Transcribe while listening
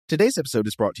Today's episode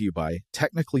is brought to you by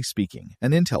Technically Speaking,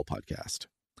 an Intel podcast.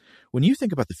 When you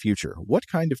think about the future, what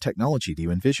kind of technology do you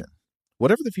envision?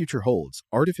 Whatever the future holds,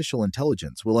 artificial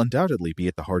intelligence will undoubtedly be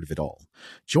at the heart of it all.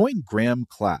 Join Graham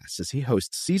Class as he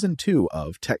hosts Season 2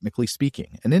 of Technically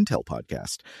Speaking, an Intel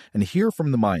podcast, and hear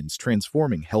from the minds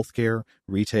transforming healthcare,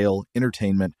 retail,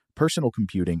 entertainment, personal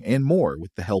computing, and more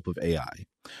with the help of AI.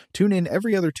 Tune in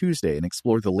every other Tuesday and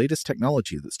explore the latest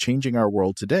technology that's changing our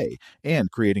world today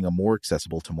and creating a more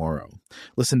accessible tomorrow.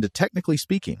 Listen to Technically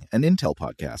Speaking, an Intel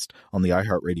podcast on the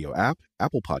iHeartRadio app,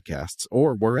 Apple Podcasts,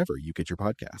 or wherever you get your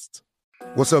podcasts.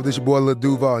 What's up, this your boy Lil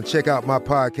Duval, and check out my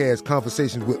podcast,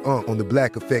 Conversations with Unc, on the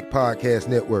Black Effect Podcast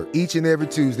Network. Each and every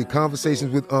Tuesday,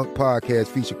 Conversations with Unc podcast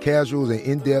feature casuals and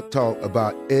in-depth talk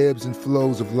about ebbs and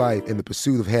flows of life and the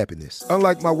pursuit of happiness.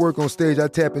 Unlike my work on stage, I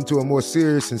tap into a more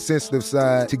serious and sensitive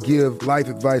side to give life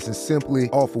advice and simply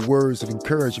offer words of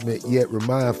encouragement, yet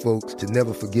remind folks to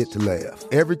never forget to laugh.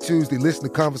 Every Tuesday, listen to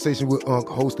Conversations with Unc,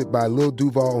 hosted by Lil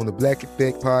Duval on the Black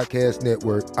Effect Podcast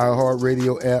Network,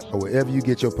 iHeartRadio app, or wherever you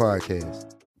get your podcasts.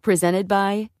 Presented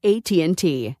by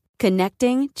AT&T.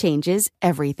 Connecting changes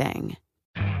everything.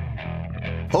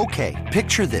 Okay,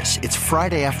 picture this. It's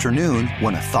Friday afternoon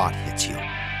when a thought hits you.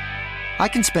 I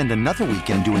can spend another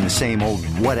weekend doing the same old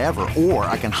whatever, or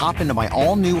I can hop into my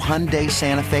all-new Hyundai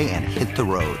Santa Fe and hit the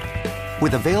road.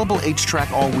 With available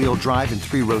H-Track all-wheel drive and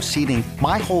 3-row seating,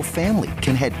 my whole family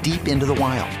can head deep into the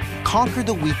wild. Conquer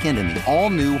the weekend in the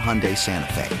all-new Hyundai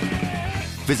Santa Fe.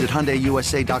 Visit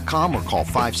HyundaiUSA.com or call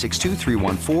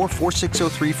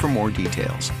 562-314-4603 for more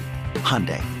details.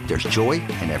 Hyundai, there's joy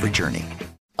in every journey.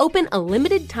 Open a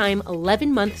limited-time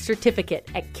 11-month certificate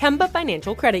at Kemba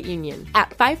Financial Credit Union.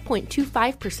 At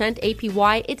 5.25%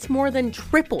 APY, it's more than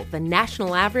triple the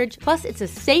national average, plus it's a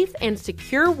safe and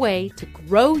secure way to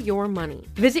grow your money.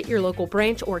 Visit your local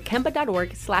branch or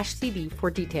kemba.org/CD for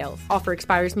details. Offer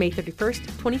expires May 31st,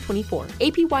 2024.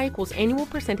 APY equals annual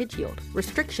percentage yield.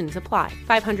 Restrictions apply.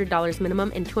 $500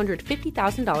 minimum and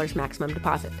 $250,000 maximum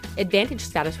deposit. Advantage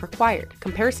status required.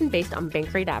 Comparison based on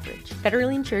bank rate average.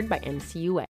 Federally insured by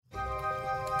NCUA.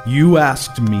 You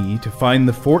asked me to find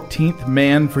the 14th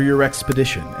man for your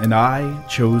expedition, and I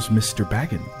chose Mr.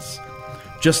 Baggins.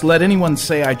 Just let anyone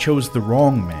say I chose the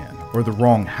wrong man or the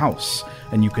wrong house,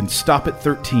 and you can stop at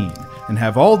 13 and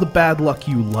have all the bad luck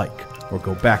you like, or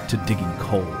go back to digging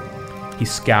coal. He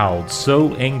scowled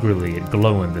so angrily at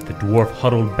Glowin that the dwarf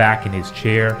huddled back in his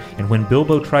chair, and when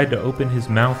Bilbo tried to open his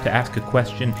mouth to ask a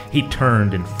question, he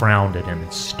turned and frowned at him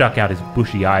and stuck out his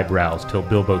bushy eyebrows till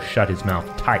Bilbo shut his mouth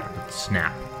tight with a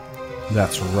snap.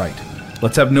 That's right.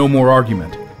 Let's have no more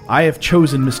argument. I have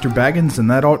chosen Mr. Baggins, and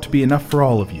that ought to be enough for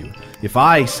all of you. If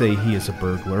I say he is a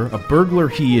burglar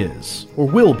he is, or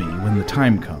will be when the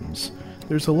time comes.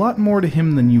 There's a lot more to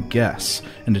him than you guess,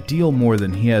 and a deal more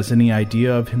than he has any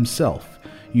idea of himself.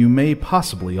 You may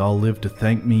possibly all live to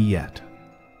thank me yet.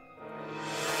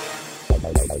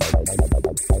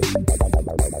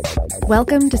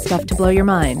 Welcome to Stuff to Blow Your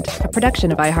Mind, a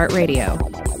production of iHeartRadio.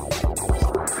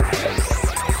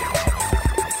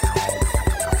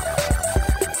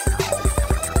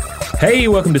 Hey,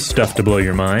 welcome to Stuff to Blow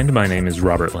Your Mind. My name is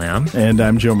Robert Lamb. And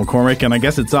I'm Joe McCormick, and I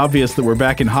guess it's obvious that we're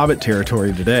back in Hobbit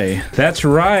territory today. That's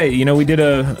right. You know, we did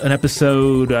an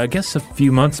episode, I guess a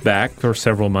few months back, or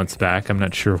several months back, I'm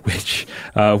not sure which,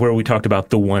 where we talked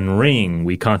about the One Ring.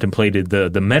 We contemplated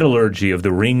the metallurgy of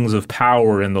the rings of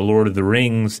power in the Lord of the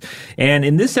Rings. And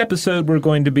in this episode, we're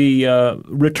going to be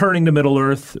returning to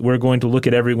Middle-earth. We're going to look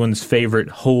at everyone's favorite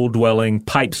hole-dwelling,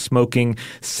 pipe-smoking,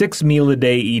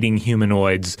 6-meal-a-day eating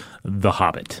humanoids, The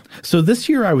Hobbit. So this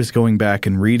year I was going back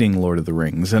and reading Lord of the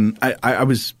Rings, and I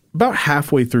was about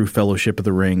halfway through Fellowship of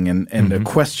the Ring, and a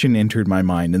question entered my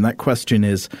mind, and that question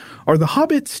is, are the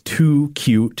hobbits too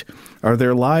cute? Are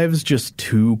their lives just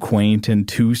too quaint and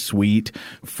too sweet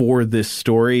for this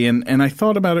story? And I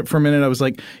thought about it for a minute. I was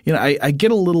like, you know, I get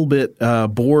a little bit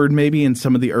bored maybe in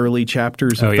some of the early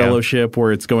chapters of Fellowship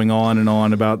where it's going on and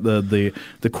on about the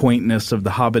quaintness of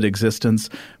the Hobbit existence.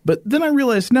 But then I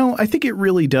realized, no, I think it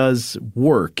really does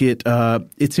work.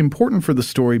 It's important for the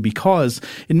story because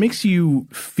it makes you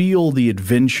feel the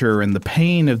adventure and the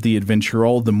pain of the adventure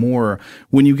all the more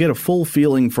when you get a full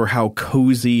feeling for how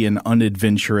cozy and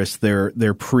unadventurous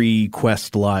their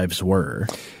pre-quest lives were.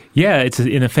 Yeah, it's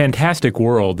in a fantastic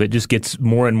world that just gets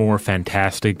more and more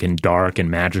fantastic and dark and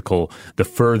magical the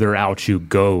further out you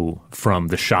go from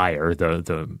the Shire,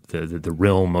 the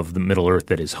realm of the Middle-earth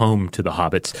that is home to the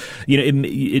hobbits. You know,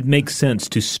 it makes sense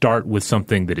to start with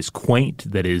something that is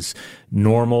quaint, that is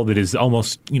normal, that is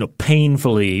almost, you know,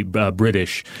 painfully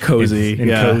British. Cozy. And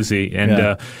cozy.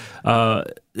 And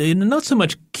not so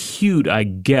much cute, I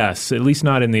guess, at least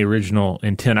not in the original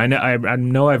intent. I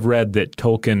know I've read that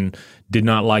Tolkien did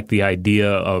not like the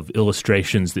idea of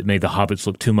illustrations that made the hobbits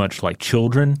look too much like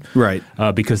children. Right.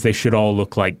 Because they should all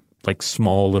look like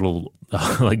small little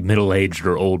like middle-aged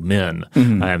or old men,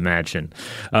 I imagine.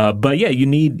 But yeah, you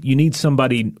need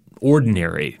somebody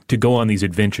ordinary to go on these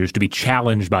adventures, to be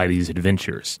challenged by these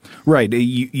adventures. Right.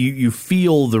 You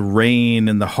feel the rain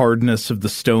and the hardness of the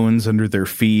stones under their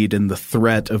feet and the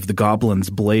threat of the goblin's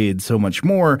blade so much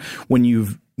more when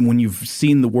you've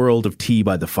seen the world of Tea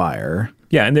by the Fire.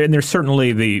 Yeah, and they're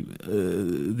certainly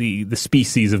the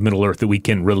species of Middle Earth that we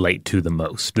can relate to the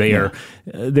most. They're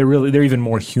even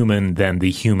more human than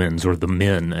the humans or the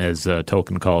men, as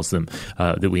Tolkien calls them,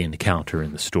 that we encounter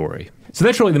in the story. So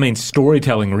that's really the main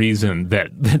storytelling reason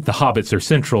that the Hobbits are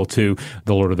central to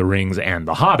The Lord of the Rings and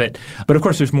The Hobbit. But of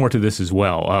course, there's more to this as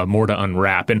well, more to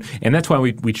unwrap. And that's why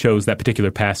we chose that particular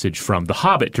passage from The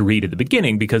Hobbit to read at the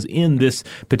beginning, because in this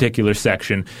particular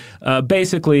section,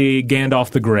 basically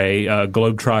Gandalf the Grey,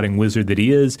 globe-trotting wizard that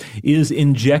he is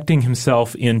injecting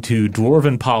himself into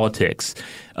dwarven politics,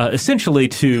 essentially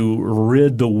to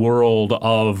rid the world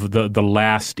of the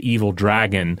last evil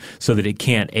dragon so that it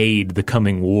can't aid the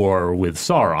coming war with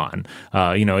Sauron.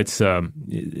 It's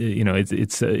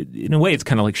in a way it's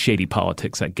kind of like shady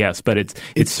politics, I guess, but it's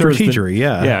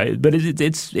strategery, but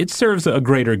it serves a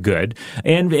greater good.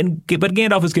 But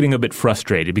Gandalf is getting a bit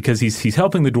frustrated because he's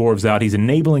helping the dwarves out. He's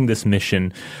enabling this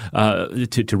mission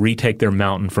to retake their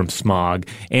mountain from Smaug,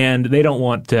 and they don't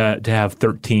want to have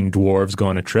 13 dwarves go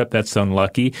on a trip. That's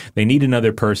unlucky. They need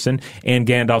another person, and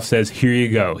Gandalf says, here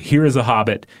you go. Here is a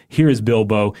hobbit. Here is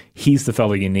Bilbo. He's the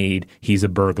fellow you need. He's a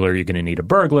burglar. You're going to need a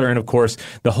burglar. And, of course,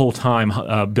 the whole time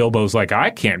Bilbo's like, I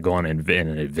can't go on an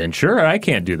adventure. I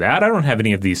can't do that. I don't have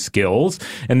any of these skills.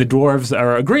 And the dwarves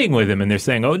are agreeing with him, and they're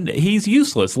saying, oh, he's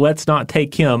useless. Let's not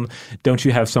take him. Don't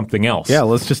you have something else? Yeah,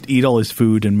 let's just eat all his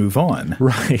food and move on.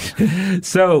 Right.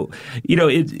 So,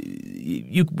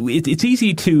 it's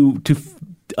easy to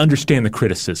understand the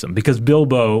criticism because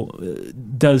Bilbo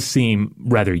does seem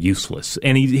rather useless,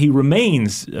 and he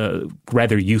remains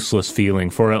rather useless feeling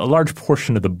for a large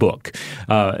portion of the book.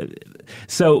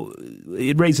 So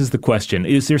it raises the question,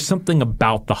 is there something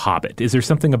about the Hobbit? Is there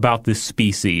something about this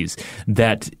species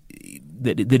that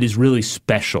is really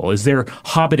special? Is there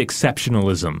Hobbit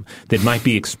exceptionalism that might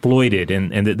be exploited,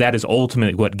 and that is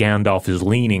ultimately what Gandalf is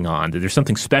leaning on? That there's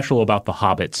something special about the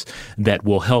Hobbits that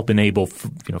will help enable,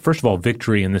 first of all,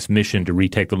 victory in this mission to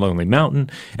retake the Lonely Mountain,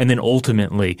 and then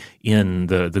ultimately in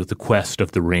the quest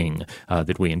of the ring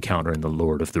that we encounter in The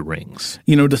Lord of the Rings.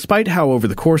 Despite how over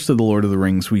the course of The Lord of the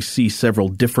Rings we see several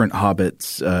different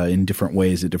hobbits in different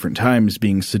ways at different times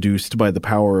being seduced by the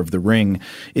power of the ring,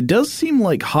 it does seem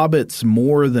like hobbits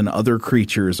more than other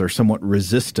creatures are somewhat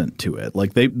resistant to it.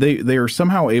 Like they are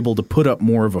somehow able to put up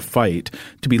more of a fight,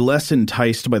 to be less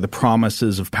enticed by the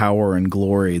promises of power and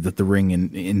glory that the ring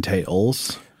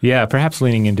entails. Yeah, perhaps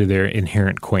leaning into their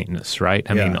inherent quaintness, right?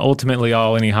 I mean, ultimately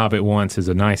all any hobbit wants is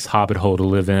a nice hobbit hole to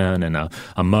live in and a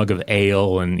mug of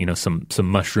ale and, some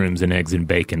mushrooms and eggs and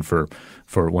bacon for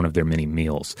one of their many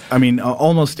meals. I mean,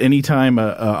 almost any time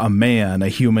a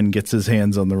human gets his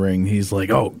hands on the ring, he's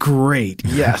like, oh, great,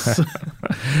 yes.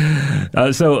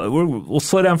 So we'll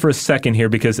slow down for a second here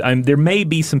because there may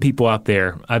be some people out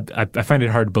there, I find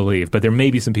it hard to believe, but there may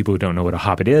be some people who don't know what a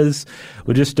hobbit is.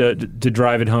 Well, just to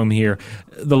drive it home here,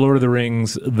 The Lord of the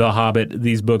Rings, The Hobbit,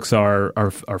 these books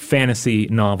are fantasy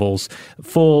novels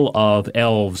full of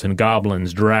elves and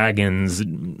goblins, dragons,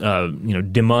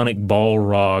 demonic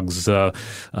balrogs,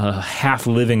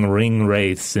 half-living ring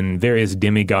wraiths and various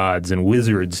demigods and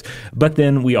wizards. But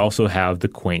then we also have the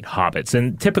quaint hobbits.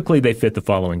 And typically they fit the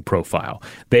following profile.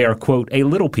 They are, quote, a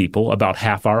little people about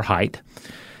half our height.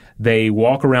 They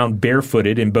walk around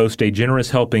barefooted and boast a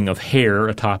generous helping of hair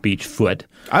atop each foot.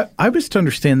 I was to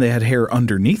understand they had hair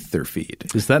underneath their feet.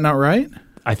 Is that not right?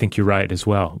 I think you're right as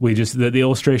well. We just the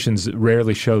illustrations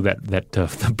rarely show that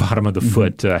the bottom of the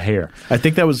foot hair. I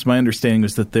think that was my understanding,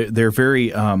 was that they're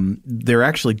very they're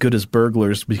actually good as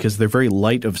burglars because they're very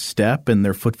light of step and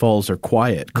their footfalls are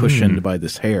quiet, cushioned by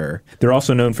this hair. They're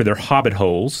also known for their hobbit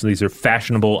holes. These are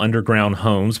fashionable underground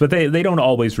homes, but they don't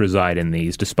always reside in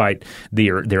these, despite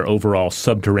their overall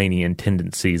subterranean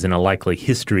tendencies and a likely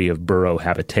history of burrow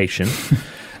habitation.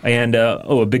 And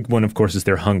a big one, of course, is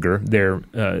their hunger,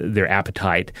 their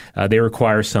appetite. They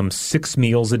require some 6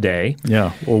 meals a day.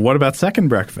 Yeah. Well, what about second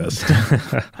breakfast?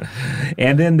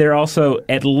 And then they're also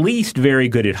at least very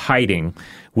good at hiding,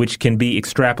 which can be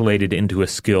extrapolated into a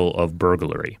skill of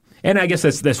burglary. And I guess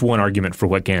that's one argument for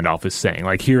what Gandalf is saying.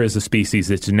 Like, here is a species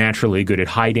that's naturally good at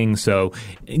hiding, so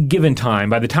given time,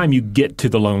 by the time you get to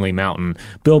the Lonely Mountain,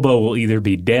 Bilbo will either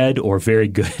be dead or very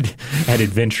good at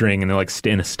adventuring in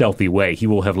a stealthy way. He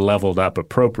will have leveled up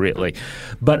appropriately.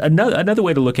 But another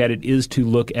way to look at it is to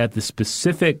look at the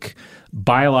specific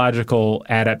biological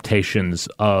adaptations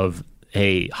of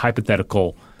a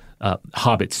hypothetical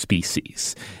hobbit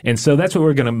species. And so that's what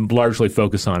we're going to largely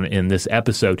focus on in this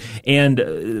episode. And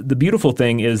the beautiful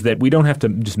thing is that we don't have to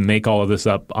just make all of this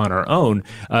up on our own.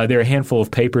 There are a handful of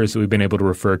papers that we've been able to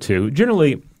refer to,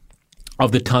 generally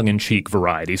of the tongue-in-cheek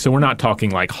variety. So we're not talking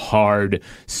like hard,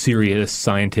 serious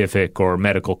scientific or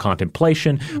medical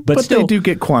contemplation. But still, they do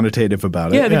get quantitative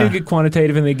about it. Yeah, they do get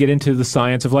quantitative, and they get into the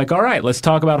science of like, all right, let's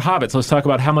talk about hobbits. Let's talk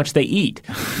about how much they eat.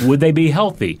 Would they be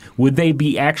healthy? Would they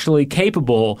be actually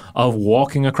capable of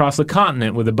walking across the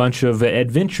continent with a bunch of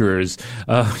adventurers?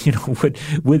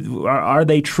 Are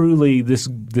they truly this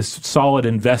solid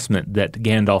investment that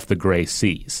Gandalf the Grey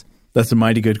sees? That's a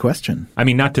mighty good question. I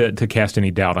mean, not to cast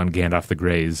any doubt on Gandalf the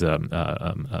Grey's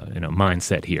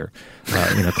mindset here.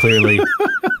 Clearly,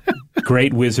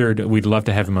 great wizard. We'd love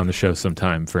to have him on the show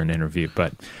sometime for an interview.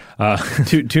 But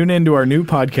tune into our new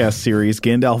podcast series,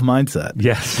 Gandalf Mindset.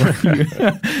 Yes,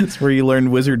 it's where you learn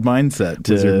wizard mindset.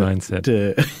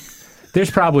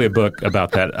 There's probably a book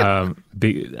about that.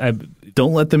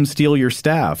 Don't let them steal your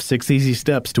staff. 6 Easy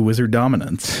Steps to Wizard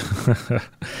Dominance.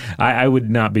 I would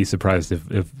not be surprised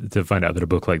if to find out that a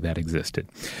book like that existed.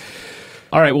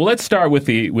 All right, well, let's start with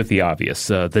the obvious,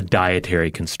 the dietary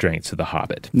constraints of the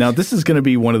Hobbit. Now, this is going to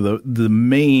be one of the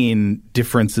main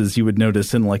differences you would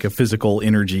notice in like a physical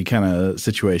energy kind of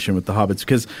situation with the Hobbits,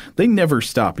 because they never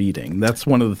stop eating. That's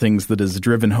one of the things that is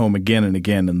driven home again and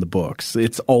again in the books.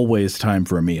 It's always time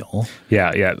for a meal.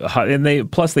 Yeah. And they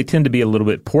tend to be a little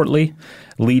bit portly,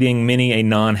 leading many a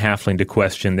non-halfling to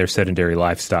question their sedentary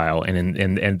lifestyle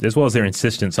and as well as their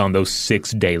insistence on those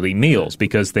 6 daily meals,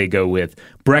 because they go with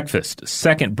breakfast,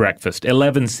 second breakfast,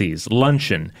 11cs,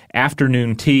 luncheon,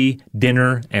 afternoon tea,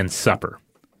 dinner, and supper.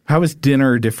 How is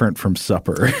dinner different from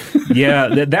supper?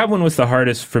 Yeah, that one was the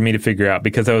hardest for me to figure out,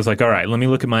 because I was like, all right, let me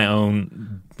look at my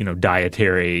own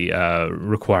dietary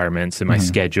requirements in my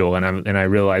schedule, and I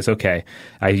realized, okay,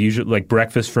 I usually like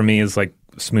breakfast for me is like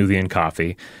smoothie and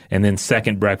coffee, and then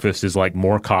second breakfast is like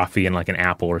more coffee and like an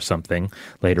apple or something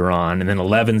later on, and then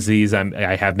 11Z's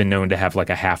I have been known to have like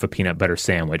a half a peanut butter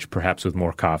sandwich, perhaps with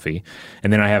more coffee,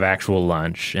 and then I have actual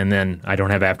lunch, and then I don't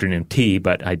have afternoon tea,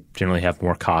 but I generally have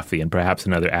more coffee and perhaps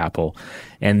another apple,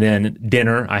 and then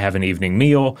dinner I have an evening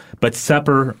meal, but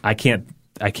supper I can't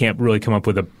really come up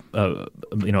with a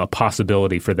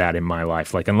possibility for that in my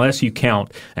life. Like, unless you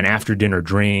count an after dinner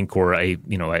drink or a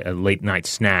late night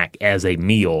snack as a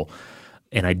meal,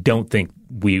 and I don't think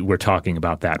we're talking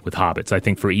about that with hobbits. I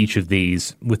think for each of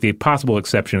these, with the possible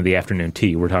exception of the afternoon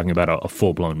tea, we're talking about a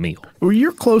full blown meal. Well,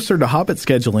 you're closer to hobbit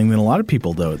scheduling than a lot of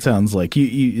people, though. It sounds like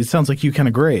you kind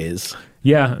of graze.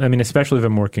 Yeah, I mean, especially if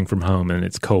I'm working from home and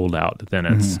it's cold out, then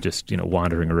it's just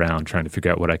wandering around trying to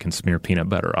figure out what I can smear peanut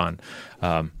butter on.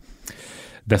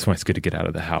 That's why it's good to get out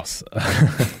of the house.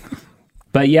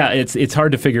 But yeah, it's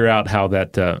hard to figure out how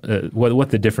that what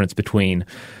the difference between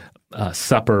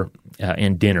supper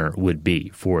and dinner would be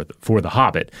for the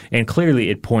Hobbit, and clearly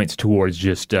it points towards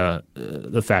just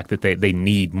the fact that they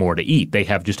need more to eat. They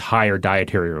have just higher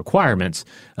dietary requirements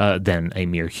than a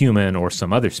mere human or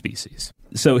some other species.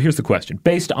 So here's the question.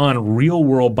 Based on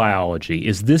real-world biology,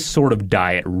 is this sort of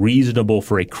diet reasonable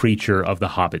for a creature of the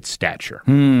Hobbit stature?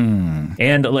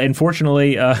 And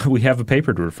unfortunately, we have a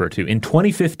paper to refer to. In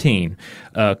 2015,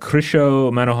 Krisho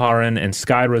Manoharan and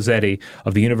Sky Rossetti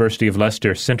of the University of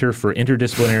Leicester Center for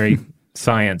Interdisciplinary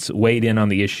Science weighed in on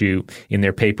the issue in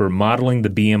their paper Modeling the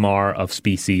BMR of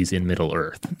Species in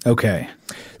Middle-earth. Okay.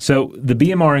 So the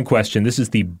BMR in question, this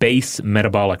is the base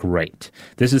metabolic rate.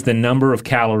 This is the number of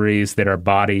calories that our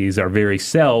bodies, our very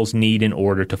cells, need in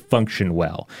order to function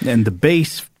well. And the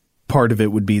base part of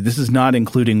it would be, this is not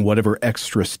including whatever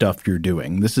extra stuff you're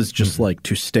doing. This is just like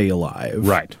to stay alive.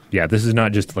 Right. Yeah, this is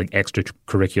not just like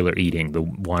extracurricular eating, the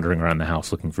wandering around the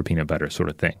house looking for peanut butter sort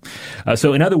of thing.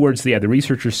 So in other words, the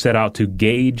researchers set out to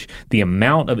gauge the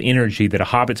amount of energy that a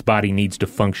hobbit's body needs to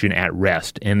function at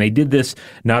rest. And they did this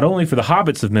not only for the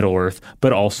hobbits of Middle-earth,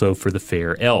 but also for the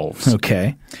fair elves.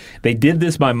 Okay. They did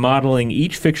this by modeling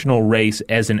each fictional race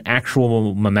as an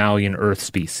actual mammalian Earth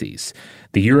species.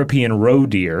 The European roe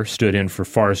deer stood in for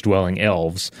forest-dwelling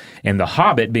elves, and the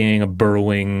hobbit, being a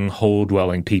burrowing,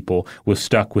 hole-dwelling people, was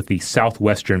stuck with the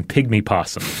southwestern pygmy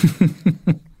possum.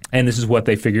 And this is what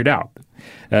they figured out.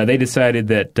 They decided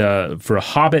that for a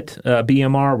hobbit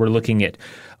BMR, we're looking at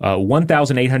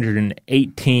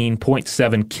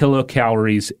 1,818.7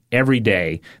 kilocalories every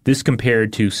day. This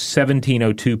compared to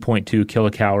 1,702.2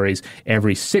 kilocalories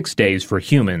every 6 days for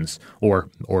humans, or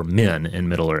men in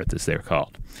Middle-earth, as they're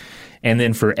called. And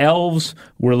then for elves,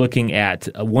 we're looking at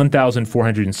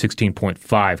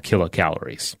 1,416.5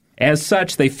 kilocalories. As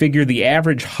such, they figure the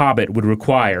average hobbit would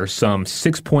require some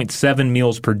 6.7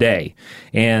 meals per day.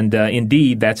 And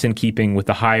indeed, that's in keeping with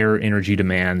the higher energy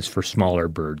demands for smaller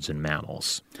birds and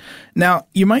mammals. Now,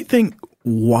 you might think,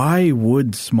 why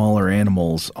would smaller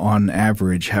animals on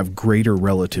average have greater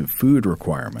relative food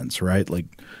requirements, right? Like,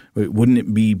 wouldn't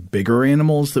it be bigger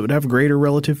animals that would have greater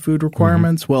relative food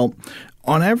requirements? Mm-hmm. Well,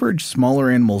 on average,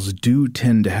 smaller animals do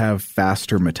tend to have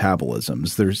faster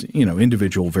metabolisms. There's,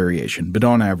 individual variation, but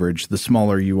on average, the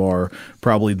smaller you are,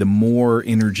 probably the more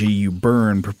energy you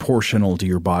burn proportional to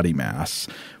your body mass.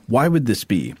 Why would this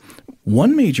be?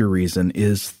 One major reason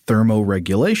is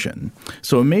thermoregulation.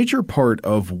 So a major part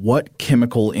of what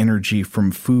chemical energy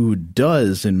from food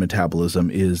does in metabolism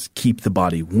is keep the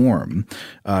body warm.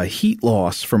 Heat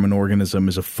loss from an organism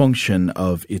is a function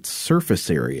of its surface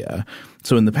area.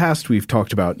 So in the past, we've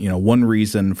talked about, one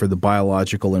reason for the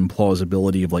biological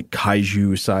implausibility of like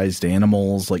kaiju-sized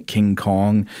animals like King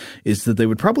Kong is that they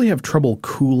would probably have trouble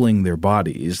cooling their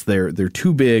bodies. They're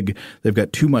too big, they've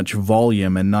got too much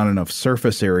volume and not enough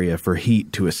surface area for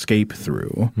heat to escape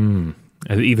through.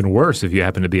 Even worse if you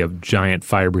happen to be a giant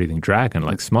fire-breathing dragon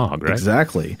like Smaug, right?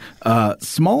 Exactly.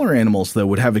 Smaller animals, though,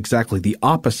 would have exactly the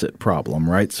opposite problem,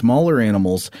 right? Smaller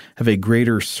animals have a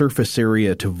greater surface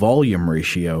area to volume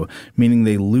ratio, meaning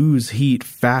they lose heat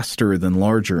faster than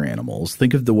larger animals.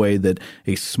 Think of the way that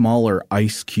a smaller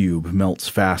ice cube melts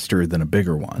faster than a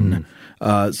bigger one.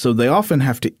 So they often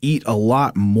have to eat a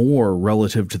lot more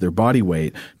relative to their body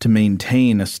weight to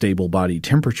maintain a stable body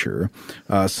temperature.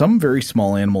 Some very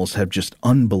small animals have just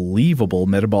unbelievable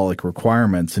metabolic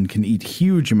requirements and can eat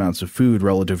huge amounts of food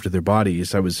relative to their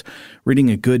bodies. I was reading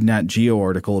a good Nat Geo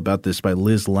article about this by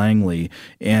Liz Langley,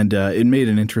 and it made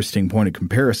an interesting point of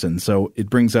comparison. So it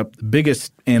brings up the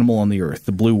biggest animal on the earth,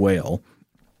 the blue whale.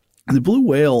 The blue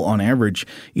whale, on average,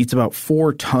 eats about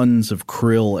 4 tons of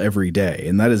krill every day,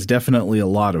 and that is definitely a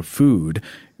lot of food,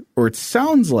 or it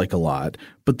sounds like a lot,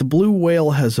 but the blue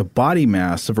whale has a body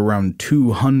mass of around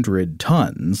 200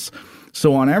 tons.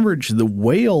 So on average, the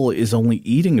whale is only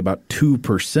eating about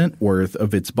 2% worth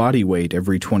of its body weight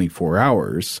every 24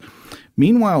 hours.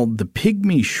 Meanwhile, the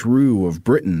pygmy shrew of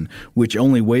Britain, which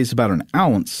only weighs about an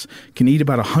ounce, can eat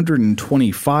about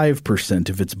 125%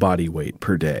 of its body weight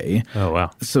per day. Oh,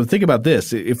 wow. So think about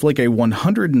this. If like a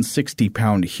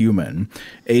 160-pound human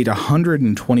ate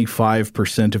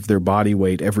 125% of their body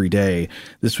weight every day,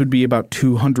 this would be about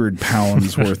 200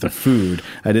 pounds worth of food.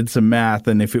 I did some math,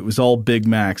 and if it was all Big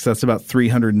Macs, that's about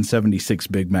 376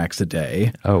 Big Macs a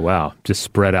day. Oh, wow. Just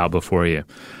spread out before you.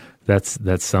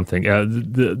 That's something.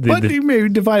 But you maybe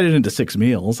divide it into 6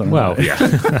 meals. Yeah.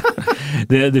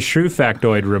 The shrew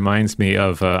factoid reminds me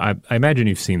of, I imagine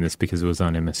you've seen this because it was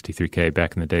on MST3K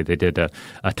back in the day. They did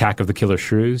Attack of the Killer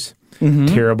Shrews. Mm-hmm.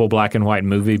 Terrible black and white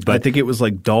movie. But I think it was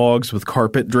like dogs with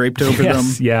carpet draped over them.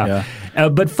 Yeah.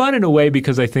 But fun in a way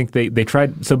because I think they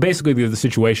tried. So basically the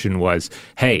situation was,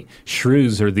 hey,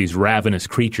 shrews are these ravenous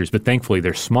creatures, but thankfully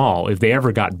they're small. If they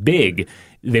ever got big,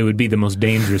 they would be the most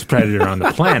dangerous predator on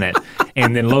the planet.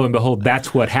 And then lo and behold,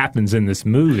 that's what happens in this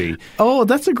movie. Oh,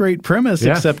 that's a great premise,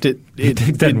 except it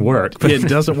doesn't work. It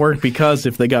doesn't work because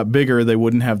if they got bigger, they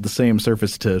wouldn't have the same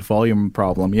surface to volume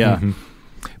problem. Yeah. Mm-hmm.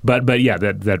 But yeah,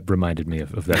 that reminded me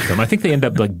of that film. I think they end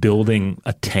up like building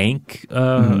a tank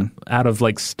out of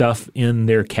like stuff in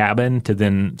their cabin to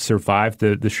then survive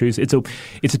the shrews. It's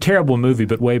a terrible movie,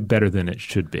 but way better than it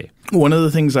should be. One of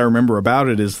the things I remember about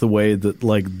it is the way that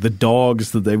like the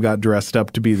dogs that they've got dressed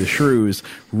up to be the shrews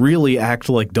really act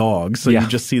like dogs. So you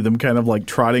just see them kind of like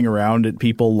trotting around at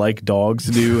people like dogs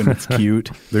do, and it's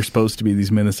cute. They're supposed to be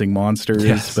these menacing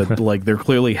monsters, but like they're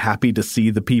clearly happy to see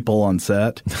the people on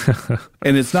set.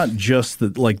 And it's not just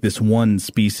that like this one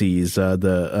species,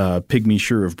 the pygmy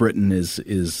shrew of Britain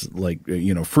is like,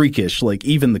 freakish. Like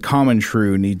even the common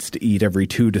shrew needs to eat every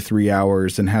 2 to 3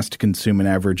 hours and has to consume an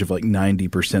average of like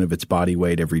 90% of its body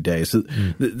weight every day. So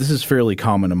this is fairly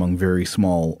common among very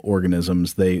small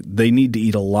organisms. They need to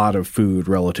eat a lot of food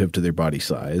relative to their body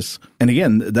size. And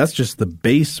again, that's just the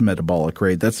base metabolic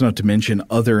rate. That's not to mention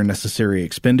other necessary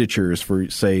expenditures for,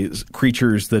 say,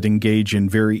 creatures that engage in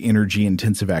very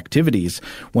energy-intensive activities.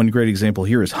 One great example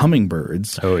here is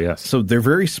hummingbirds. Oh, yes. So they're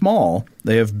very small,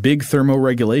 They have big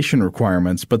thermoregulation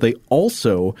requirements, but they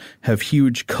also have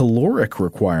huge caloric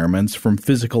requirements from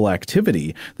physical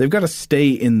activity. They've got to stay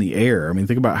in the air. I mean,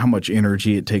 think about how much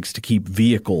energy it takes to keep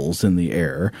vehicles in the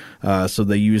air. So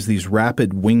they use these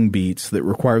rapid wing beats that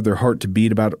require their heart to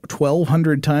beat about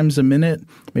 1,200 times a minute,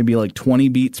 maybe like 20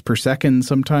 beats per second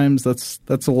sometimes.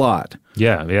 That's a lot.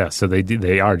 Yeah. So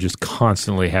they are just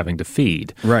constantly having to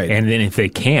feed. Right. And then if they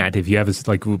can't, if you have this,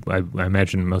 like I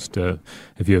imagine most,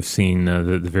 if you have seen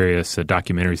the various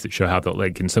documentaries that show how they'll,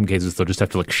 like in some cases they'll just have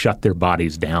to like shut their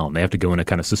bodies down. They have to go in a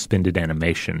kind of suspended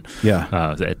animation.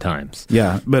 At times.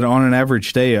 Yeah, but on an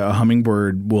average day, a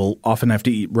hummingbird will often have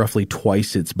to eat roughly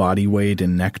twice its body weight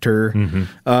in nectar.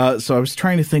 So I was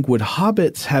trying to think, would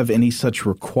hobbits have any such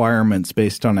requirements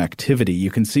based on activity?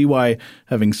 You can see why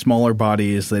having smaller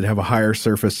bodies, they'd have a higher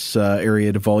surface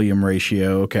area to volume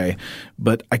ratio. Okay,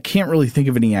 but I can't really think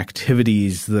of any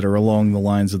activities that are along the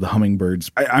lines of the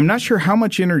hummingbirds. I'm not sure how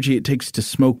much energy it takes to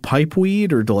smoke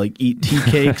pipeweed or to like eat tea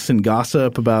cakes and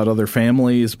gossip about other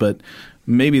families, but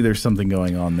maybe there's something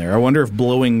going on there. I wonder if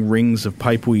blowing rings of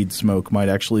pipeweed smoke might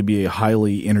actually be a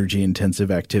highly energy-intensive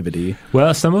activity.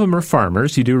 Well, some of them are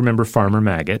farmers. You do remember Farmer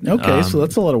Maggot. Okay, so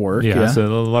that's a lot of work. Yeah, so a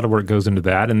lot of work goes into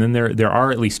that. And then there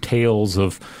are at least tales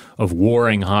of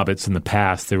warring hobbits in the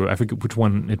past. I forget which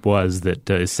one it was that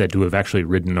is said to have actually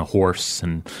ridden a horse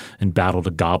and battled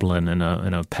a goblin in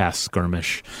a past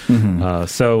skirmish.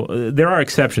 So there are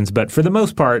exceptions, but for the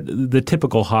most part, the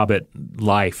typical hobbit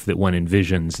life that one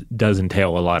envisions does entail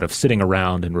a lot of sitting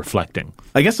around and reflecting.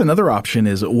 I guess another option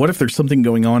is, what if there's something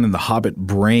going on in the hobbit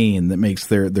brain that makes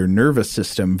their nervous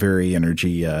system very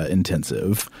energy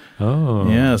intensive? Oh.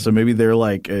 Yeah, so maybe they're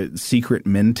like secret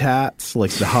mentats,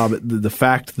 like the hobbit, the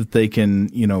fact that they can,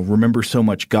 remember so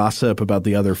much gossip about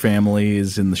the other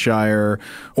families in the Shire,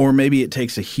 or maybe it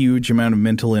takes a huge amount of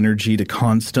mental energy to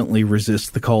constantly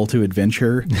resist the call to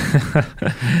adventure.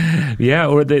 Yeah,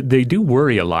 or they do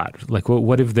worry a lot. Like,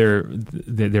 what if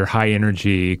their high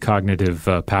energy cognitive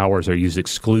powers are used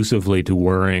exclusively to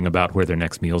worrying about where their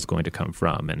next meal is going to come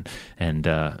from and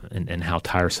how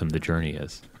tiresome the journey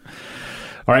is?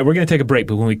 All right, we're going to take a break,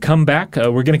 but when we come back,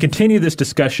 we're going to continue this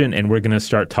discussion, and we're going to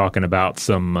start talking about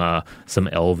some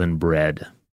elven bread.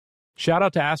 Shout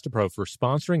out to Astapro for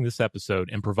sponsoring this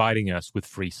episode and providing us with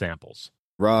free samples.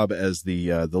 Rob, as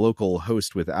the local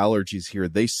host with allergies here,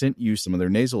 they sent you some of their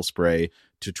nasal spray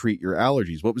to treat your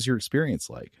allergies. What was your experience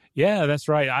like? Yeah, that's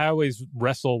right. I always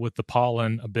wrestle with the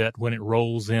pollen a bit when it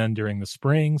rolls in during the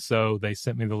spring, so they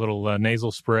sent me the little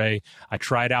nasal spray. I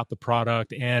tried out the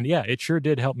product, and yeah, it sure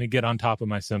did help me get on top of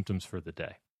my symptoms for the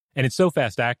day. And it's so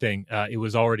fast-acting, it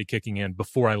was already kicking in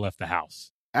before I left the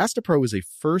house. Astapro is a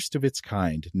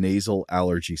first-of-its-kind nasal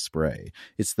allergy spray.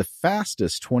 It's the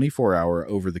fastest 24-hour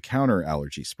over-the-counter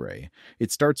allergy spray.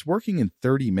 It starts working in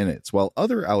 30 minutes, while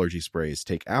other allergy sprays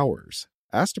take hours.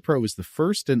 Astapro is the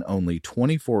first and only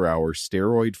 24-hour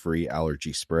steroid-free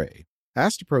allergy spray.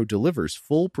 Astapro delivers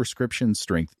full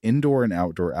prescription-strength indoor and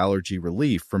outdoor allergy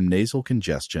relief from nasal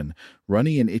congestion,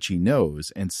 runny and itchy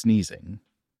nose, and sneezing.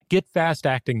 Get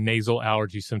fast-acting nasal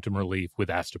allergy symptom relief with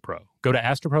Astapro. Go to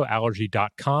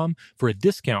astaproallergy.com for a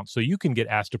discount so you can get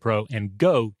Astapro and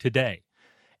go today.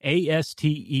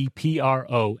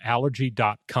 ASTEPRO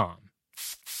allergy.com.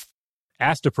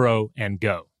 Astapro and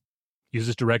go. Use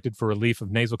as directed for relief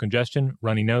of nasal congestion,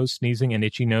 runny nose, sneezing, and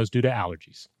itchy nose due to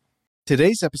allergies.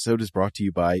 Today's episode is brought to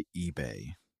you by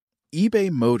eBay.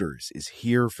 eBay Motors is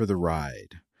here for the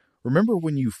ride. Remember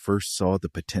when you first saw the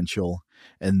potential?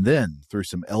 And then, through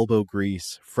some elbow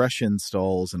grease, fresh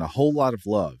installs, and a whole lot of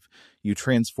love, you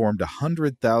transformed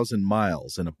 100,000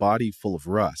 miles and a body full of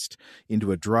rust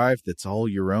into a drive that's all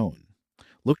your own.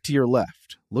 Look to your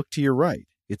left. Look to your right.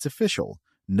 It's official.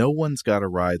 No one's got a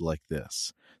ride like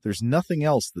this. There's nothing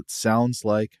else that sounds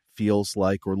like, feels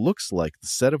like, or looks like the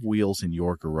set of wheels in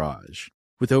your garage.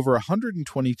 With over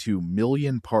 122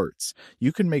 million parts,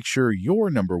 you can make sure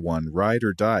your number one ride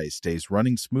or die stays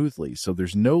running smoothly, so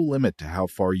there's no limit to how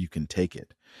far you can take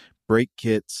it. Brake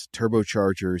kits,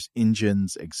 turbochargers,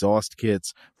 engines, exhaust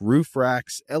kits, roof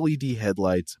racks, LED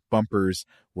headlights, bumpers,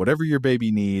 whatever your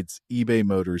baby needs, eBay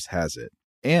Motors has it.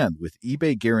 And with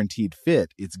eBay Guaranteed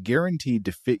Fit, it's guaranteed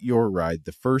to fit your ride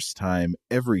the first time,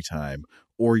 every time,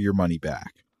 or your money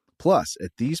back. Plus,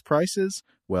 at these prices,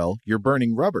 well, you're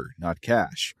burning rubber, not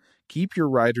cash. Keep your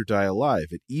ride or die alive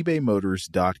at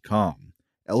ebaymotors.com.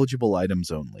 Eligible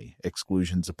items only.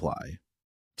 Exclusions apply.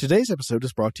 Today's episode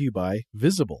is brought to you by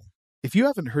Visible. If you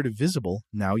haven't heard of Visible,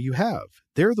 now you have.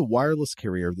 They're the wireless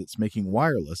carrier that's making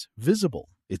wireless visible.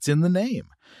 It's in the name.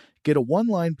 Get a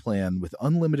one-line plan with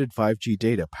unlimited 5G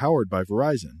data powered by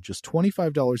Verizon, just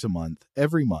 $25 a month,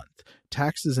 every month,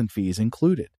 taxes and fees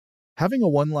included. Having a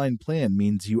one-line plan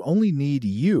means you only need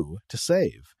you to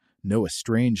save. No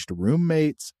estranged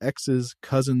roommates, exes,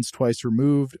 cousins twice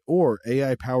removed, or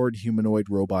AI-powered humanoid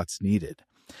robots needed.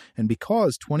 And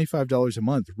because $25 a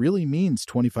month really means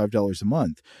 $25 a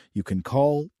month, you can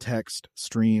call, text,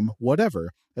 stream,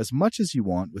 whatever, as much as you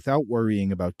want without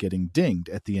worrying about getting dinged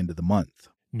at the end of the month.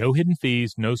 No hidden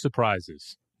fees, no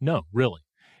surprises. No, really.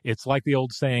 It's like the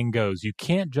old saying goes, you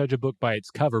can't judge a book by its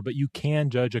cover, but you can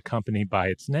judge a company by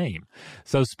its name.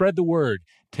 So spread the word.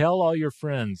 Tell all your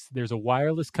friends there's a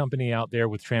wireless company out there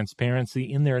with transparency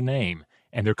in their name,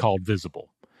 and they're called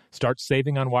Visible. Start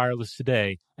saving on wireless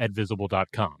today at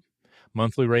Visible.com.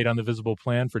 Monthly rate on the Visible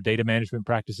plan for data management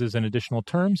practices and additional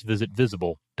terms, visit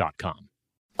Visible.com.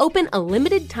 Open a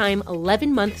limited-time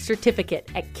 11-month certificate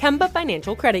at Kemba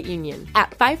Financial Credit Union.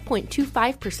 At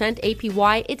 5.25%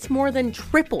 APY, it's more than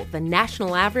triple the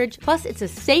national average, plus it's a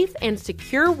safe and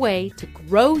secure way to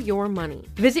grow your money.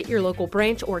 Visit your local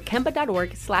branch or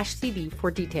kemba.org/CD for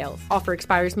details. Offer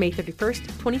expires May 31st,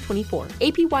 2024.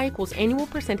 APY equals annual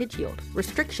percentage yield.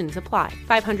 Restrictions apply.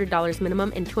 $500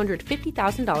 minimum and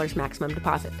 $250,000 maximum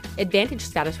deposit. Advantage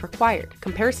status required.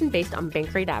 Comparison based on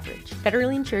bank rate average.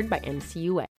 Federally insured by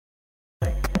NCUA.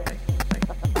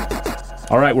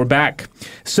 All right, we're back.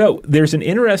 So there's an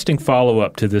interesting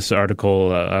follow-up to this article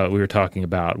we were talking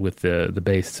about with the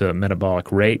base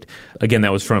metabolic rate. Again,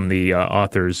 that was from the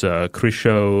authors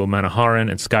Krisho Manoharan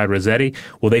and Sky Rossetti.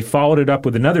 Well, they followed it up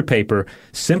with another paper,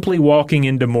 Simply Walking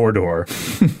into Mordor,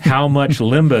 How Much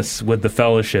Limbus Would the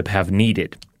Fellowship Have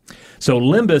Needed? So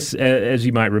limbus, as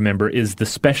you might remember, is the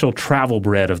special travel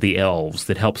bread of the elves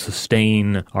that helps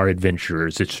sustain our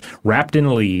adventures. It's wrapped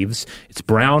in leaves, it's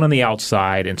brown on the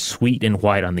outside and sweet and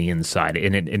white on the inside,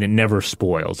 and it never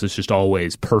spoils. It's just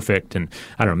always perfect and,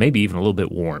 I don't know, maybe even a little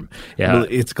bit warm. Well,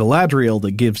 it's Galadriel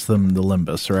that gives them the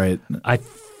limbus, right? I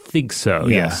think so,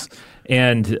 yes.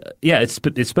 And yeah, it's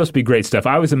supposed to be great stuff.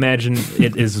 I always imagine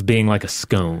it as being like a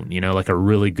scone, like a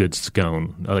really good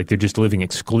scone. Like they're just living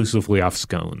exclusively off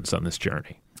scones on this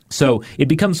journey. So it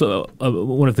becomes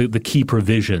one of the key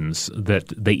provisions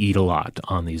that they eat a lot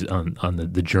on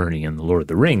the journey in the Lord of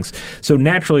the Rings. So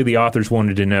naturally, the authors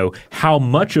wanted to know how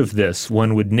much of this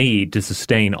one would need to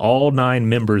sustain all 9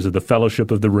 members of the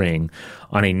Fellowship of the Ring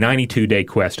on a 92-day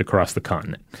quest across the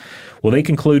continent. Well, they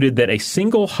concluded that a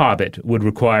single hobbit would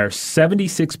require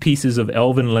 76 pieces of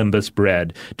elven limbus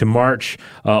bread to march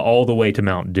all the way to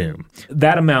Mount Doom.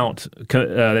 That amount,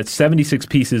 that's 76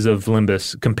 pieces of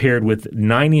limbus compared with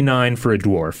 99 for a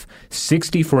dwarf,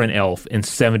 60 for an elf, and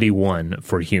 71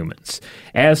 for humans.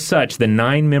 As such, the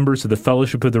 9 members of the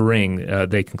Fellowship of the Ring,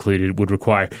 they concluded, would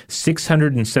require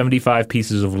 675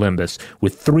 pieces of limbus,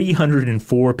 with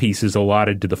 304 pieces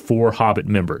allotted to the 4 hobbit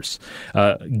members.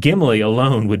 Gimli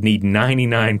alone would need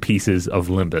 99 pieces of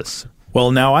limbus.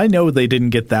 Well, now I know they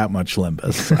didn't get that much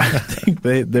limbus. I think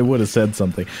they would have said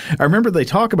something. I remember they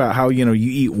talk about how, you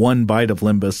eat one bite of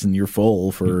limbus and you're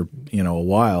full for, a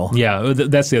while. Yeah,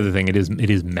 that's the other thing. It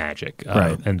is magic.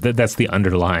 Right. And that's the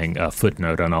underlying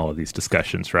footnote on all of these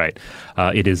discussions, right?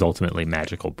 It is ultimately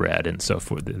magical bread, and so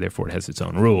forth. Therefore, it has its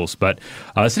own rules. But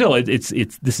still, it's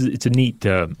a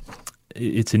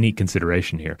neat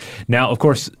consideration here. Now, of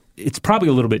course, it's probably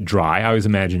a little bit dry. I always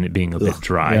imagine it being a bit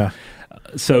dry. Yeah.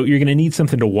 So you're going to need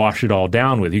something to wash it all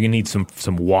down with. You're going to need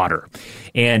some water.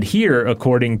 And here,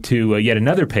 according to yet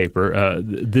another paper,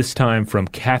 this time from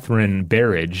Catherine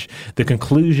Berridge, the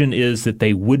conclusion is that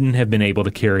they wouldn't have been able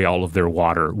to carry all of their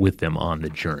water with them on the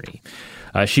journey.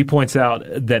 She points out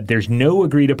that there's no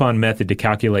agreed-upon method to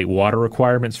calculate water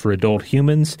requirements for adult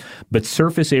humans, but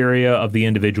surface area of the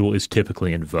individual is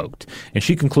typically invoked. And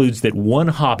she concludes that one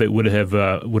hobbit would have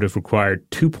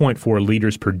required 2.4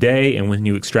 liters per day, and when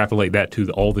you extrapolate that to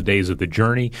all the days of the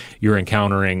journey, you're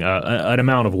encountering an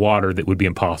amount of water that would be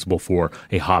impossible for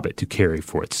a hobbit to carry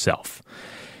for itself.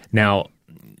 Now,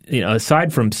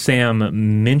 aside from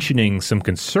Sam mentioning some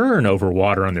concern over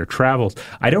water on their travels,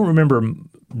 I don't remember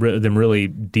them really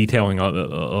detailing a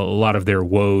lot of their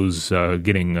woes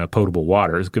getting potable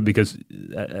water, because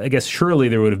I guess surely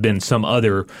there would have been some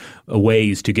other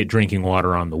ways to get drinking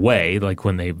water on the way, like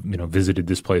when they visited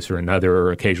this place or another,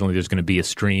 or occasionally there's going to be a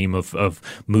stream of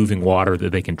moving water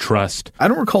that they can trust. I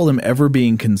don't recall them ever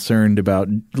being concerned about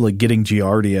like getting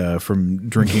giardia from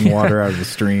drinking water out of the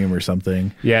stream or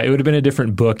something. Yeah, it would have been a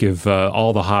different book if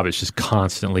all the hobbits just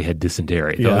constantly had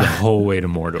dysentery the whole way to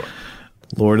Mordor.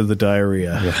 Lord of the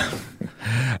diarrhea. Yeah.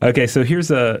 Okay, so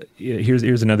here's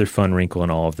another fun wrinkle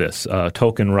in all of this.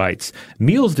 Tolkien writes,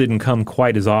 meals didn't come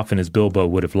quite as often as Bilbo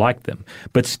would have liked them,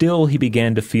 but still he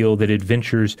began to feel that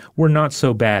adventures were not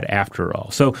so bad after all.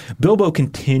 So Bilbo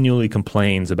continually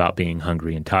complains about being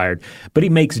hungry and tired, but he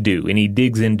makes do, and he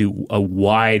digs into a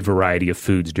wide variety of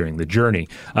foods during the journey.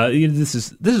 This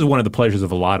is one of the pleasures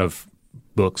of a lot of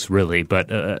books, really, but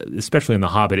especially in The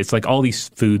Hobbit, it's like all these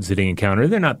foods that he encounters,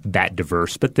 they're not that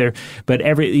diverse, but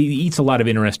he eats a lot of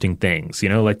interesting things,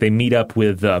 like they meet up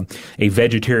with a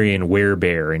vegetarian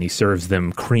werebear and he serves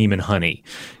them cream and honey,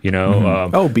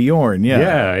 Bjorn,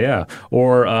 yeah,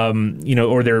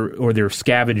 or they're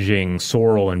scavenging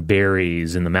sorrel and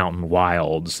berries in the mountain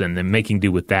wilds and then making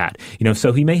do with that,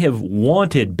 so he may have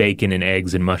wanted bacon and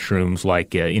eggs and mushrooms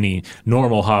like any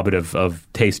normal Hobbit of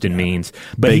taste and means,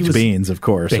 but baked beans, of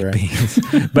course, baked right?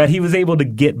 beans. But he was able to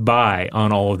get by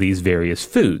on all of these various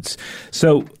foods.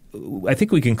 So I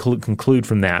think we can conclude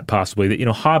from that possibly that,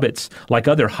 hobbits, like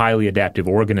other highly adaptive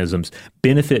organisms,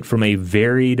 benefit from a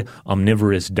varied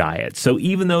omnivorous diet. So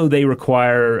even though they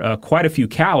require quite a few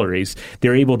calories,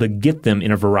 they're able to get them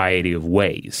in a variety of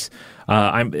ways.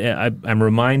 I'm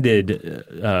reminded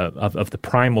of the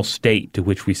primal state to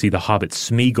which we see the hobbit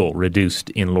Smeagol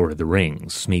reduced in Lord of the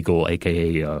Rings. Smeagol,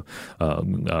 a.k.a.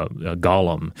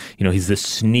 Gollum. He's this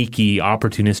sneaky,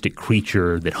 opportunistic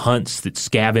creature that hunts, that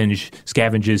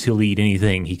scavenges. He'll eat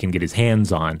anything he can get his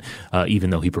hands on,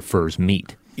 even though he prefers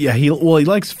meat. Yeah, he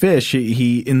likes fish.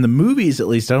 He in the movies, at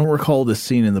least, I don't recall this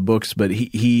scene in the books, but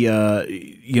he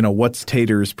what's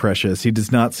taters precious? He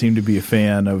does not seem to be a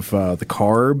fan of the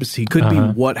carbs. He could be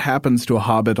what happens to a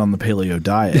hobbit on the paleo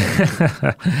diet.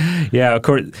 Yeah, of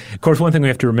course. One thing we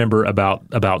have to remember about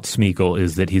Smeagol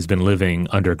is that he's been living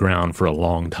underground for a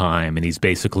long time, and he's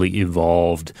basically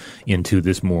evolved into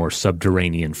this more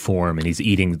subterranean form. And he's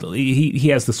eating. He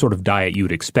has the sort of diet you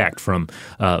would expect from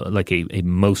like a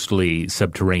mostly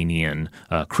subterranean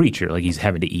creature. Like he's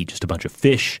having to eat just a bunch of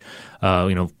fish,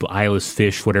 eyeless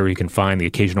fish, whatever he can find, the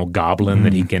occasional goblin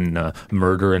that he can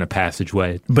murder in a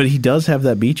passageway. But he does have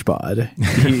that beach bod.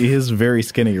 He is very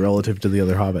skinny relative to the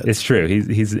other hobbits. It's true.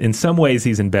 He's in some ways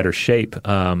he's in better shape.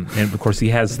 And of course he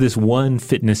has this one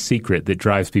fitness secret that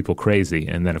drives people crazy.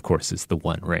 And then of course it's the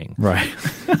One Ring. Right.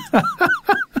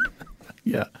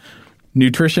 Yeah.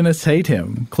 Nutritionists hate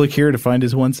him. Click here to find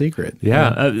his one secret.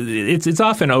 Yeah, it's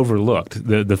often overlooked,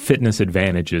 the fitness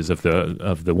advantages of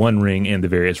the One Ring and the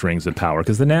various rings of power,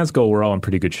 because the Nazgul were all in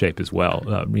pretty good shape as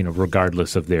well,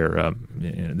 regardless of their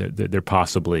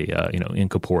possibly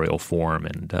incorporeal form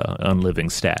and unliving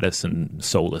status and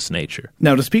soulless nature.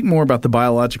 Now, to speak more about the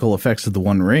biological effects of the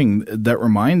One Ring, that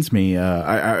reminds me,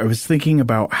 I was thinking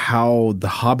about how the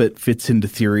Hobbit fits into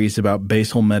theories about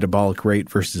basal metabolic rate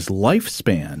versus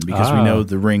lifespan, because we know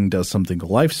the ring does something to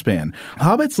lifespan.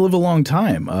 Hobbits live a long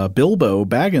time. Bilbo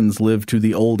Baggins lived to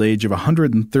the old age of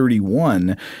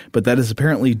 131, but that is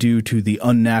apparently due to the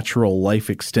unnatural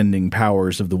life-extending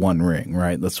powers of the One Ring,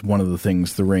 right? That's one of the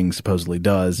things the ring supposedly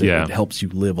does. It helps you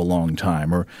live a long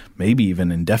time, or maybe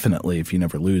even indefinitely if you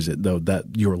never lose it, though that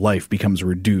your life becomes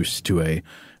reduced to a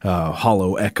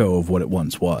hollow echo of what it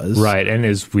once was. Right, and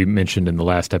as we mentioned in the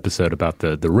last episode about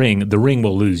the ring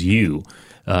will lose you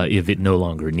if it no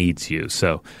longer needs you.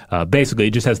 So basically,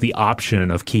 it just has the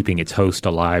option of keeping its host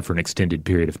alive for an extended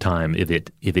period of time if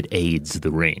it aids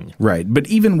the ring. Right, but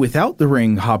even without the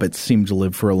ring, hobbits seem to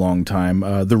live for a long time.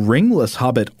 The ringless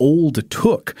hobbit Old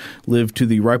Took lived to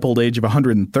the ripe old age of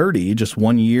 130, just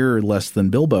 1 year less than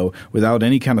Bilbo, without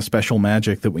any kind of special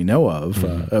magic that we know of.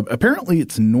 Apparently,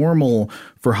 it's normal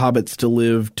for hobbits to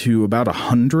live to about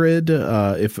 100.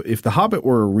 If the hobbit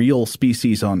were a real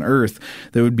species on Earth,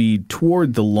 they would be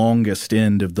toward the longest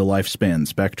end of the lifespan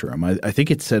spectrum. I think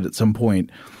it said at some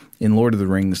point in Lord of the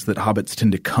Rings that hobbits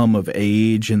tend to come of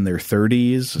age in their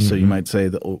 30s. So you might say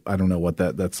that, I don't know what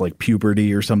that's like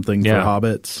puberty or something for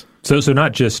hobbits. So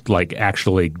not just like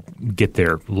actually get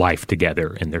their life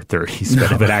together in their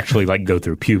 30s, but actually like go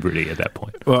through puberty at that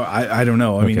point. Well, I don't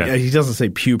know. I mean, he doesn't say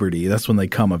puberty. That's when they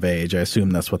come of age. I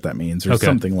assume that's what that means, or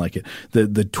something like it. The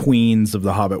tweens of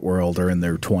the Hobbit world are in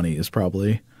their 20s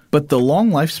probably. But the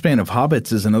long lifespan of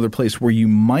hobbits is another place where you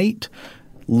might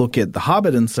look at the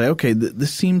Hobbit and say, okay,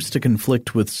 this seems to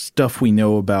conflict with stuff we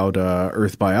know about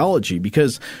Earth biology,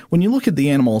 because when you look at the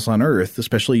animals on Earth,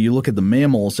 especially you look at the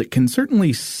mammals, it can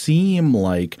certainly seem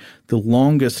like the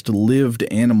longest lived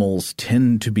animals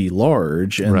tend to be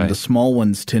large and the small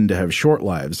ones tend to have short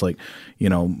lives. Like,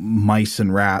 mice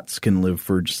and rats can live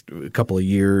for just a couple of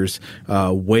years.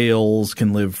 Whales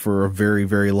can live for a very,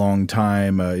 very long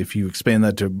time. If you expand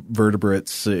that to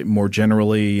vertebrates more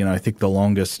generally, I think the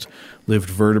longest lived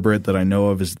vertebrate that I know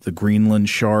of is the Greenland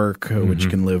shark, which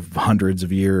can live hundreds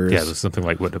of years. Yeah, there's something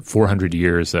like, 400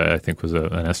 years, I think was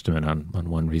an estimate on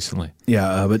one recently.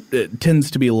 Yeah, but it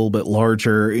tends to be a little bit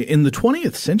larger. In the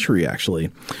 20th century, actually,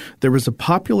 there was a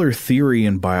popular theory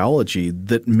in biology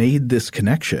that made this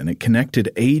connection. It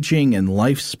connected aging and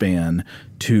lifespan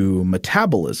to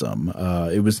metabolism.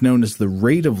 It was known as the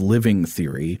rate of living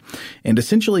theory. And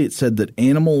essentially it said that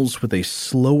animals with a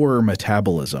slower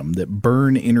metabolism that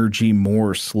burn energy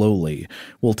more slowly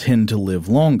will tend to live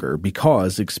longer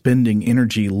because expending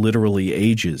energy literally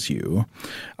ages you.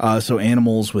 So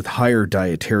animals with higher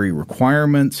dietary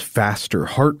requirements, faster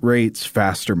heart rates,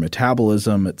 faster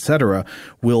metabolism, etc.,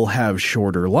 will have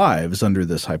shorter lives under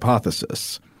this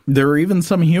hypothesis. There are even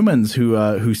some humans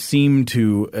who seem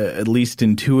to at least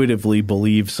intuitively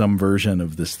believe some version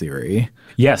of this theory.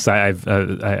 Yes,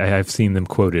 I've seen them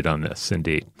quoted on this,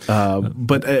 indeed.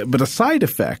 But a side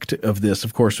effect of this,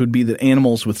 of course, would be that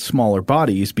animals with smaller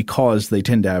bodies, because they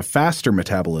tend to have faster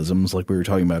metabolisms, like we were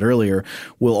talking about earlier,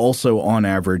 will also, on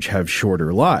average, have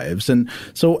shorter lives. And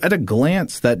so at a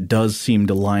glance, that does seem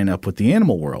to line up with the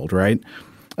animal world, right?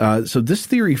 So this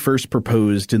theory, first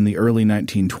proposed in the early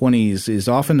 1920s, is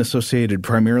often associated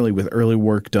primarily with early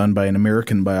work done by an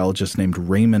American biologist named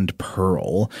Raymond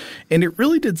Pearl. And it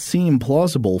really did seem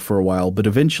plausible for a while, but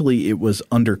eventually it was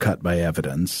undercut by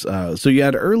evidence. So you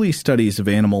had early studies of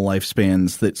animal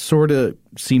lifespans that sort of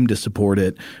seemed to support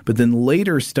it, but then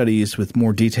later studies with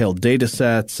more detailed data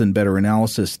sets and better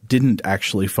analysis didn't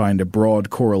actually find a broad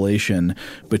correlation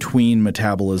between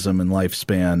metabolism and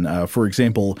lifespan. For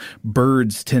example,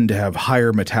 birds tend to have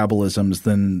higher metabolisms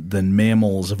than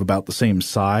mammals of about the same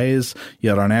size,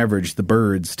 yet on average the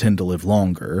birds tend to live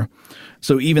longer.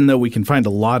 So even though we can find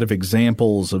a lot of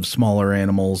examples of smaller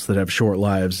animals that have short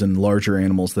lives and larger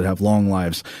animals that have long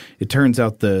lives, it turns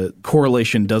out the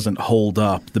correlation doesn't hold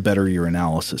up the better your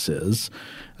analysis is.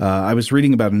 I was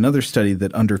reading about another study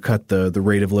that undercut the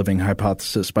rate of living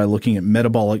hypothesis by looking at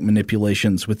metabolic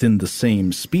manipulations within the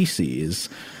same species.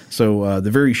 So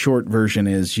the very short version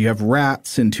is you have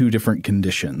rats in two different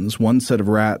conditions. One set of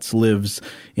rats lives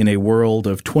in a world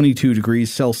of 22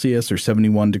 degrees Celsius or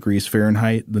 71 degrees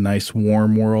Fahrenheit, the nice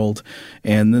warm world.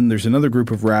 And then there's another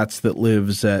group of rats that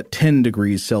lives at 10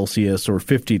 degrees Celsius or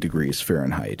 50 degrees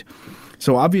Fahrenheit.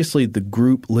 So obviously the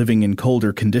group living in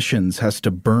colder conditions has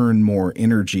to burn more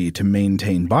energy to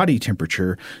maintain body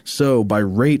temperature. So by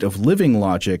rate of living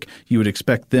logic, you would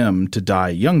expect them to die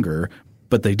younger.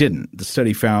 But they didn't. The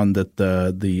study found that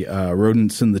the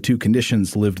rodents in the two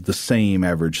conditions lived the same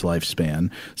average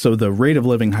lifespan. So the rate of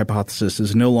living hypothesis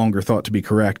is no longer thought to be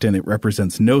correct, and it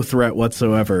represents no threat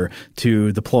whatsoever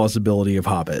to the plausibility of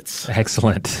hobbits.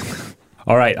 Excellent.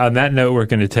 All right. On that note, we're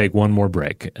going to take one more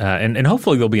break. And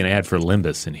hopefully there'll be an ad for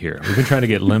Limbus in here. We've been trying to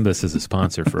get Limbus as a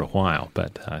sponsor for a while,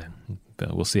 but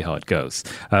we'll see how it goes.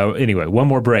 Anyway, one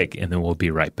more break, and then we'll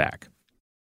be right back.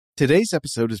 Today's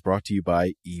episode is brought to you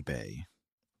by eBay.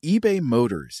 eBay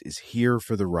Motors is here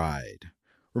for the ride.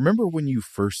 Remember when you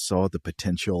first saw the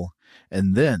potential?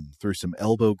 And then, through some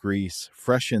elbow grease,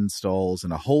 fresh installs,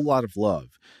 and a whole lot of love,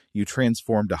 you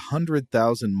transformed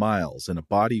 100,000 miles and a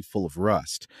body full of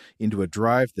rust into a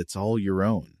drive that's all your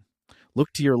own. Look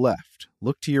to your left.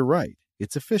 Look to your right.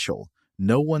 It's official.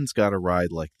 No one's got a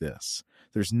ride like this.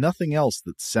 There's nothing else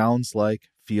that sounds like,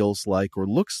 feels like, or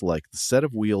looks like the set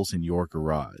of wheels in your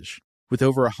garage. With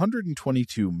over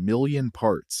 122 million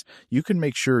parts, you can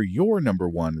make sure your number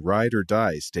one ride or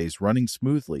die stays running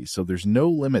smoothly, so there's no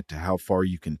limit to how far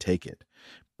you can take it.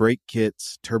 Brake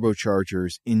kits,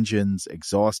 turbochargers, engines,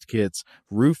 exhaust kits,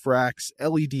 roof racks,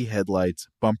 LED headlights,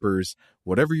 bumpers,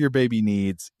 whatever your baby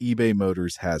needs, eBay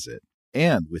Motors has it.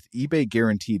 And with eBay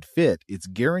Guaranteed Fit, it's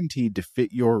guaranteed to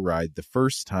fit your ride the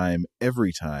first time,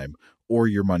 every time, or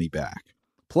your money back.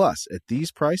 Plus, at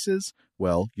these prices,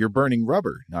 well, you're burning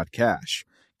rubber, not cash.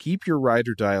 Keep your ride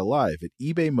or die alive at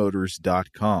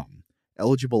ebaymotors.com.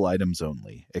 Eligible items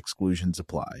only. Exclusions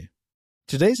apply.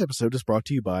 Today's episode is brought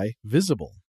to you by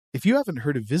Visible. If you haven't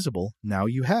heard of Visible, now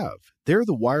you have. They're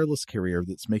the wireless carrier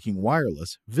that's making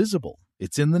wireless visible.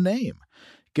 It's in the name.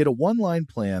 Get a one-line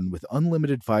plan with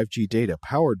unlimited 5G data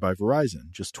powered by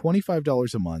Verizon, just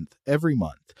 $25 a month, every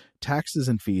month, taxes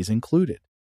and fees included.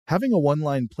 Having a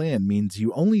one-line plan means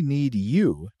you only need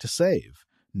you to save.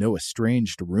 No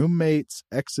estranged roommates,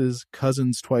 exes,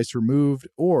 cousins twice removed,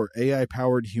 or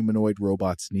AI-powered humanoid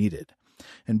robots needed.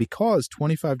 And because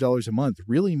 $25 a month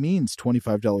really means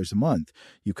 $25 a month,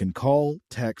 you can call,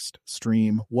 text,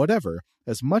 stream, whatever,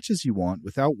 as much as you want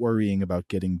without worrying about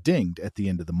getting dinged at the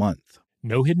end of the month.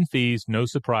 No hidden fees, no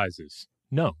surprises.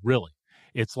 No, really.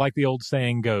 It's like the old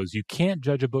saying goes, you can't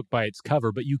judge a book by its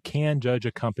cover, but you can judge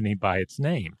a company by its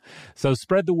name. So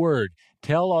spread the word.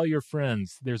 Tell all your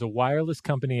friends there's a wireless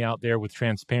company out there with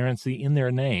transparency in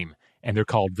their name, and they're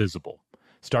called Visible.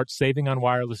 Start saving on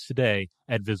wireless today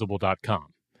at Visible.com.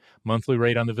 Monthly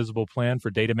rate on the Visible plan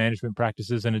for data management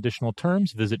practices and additional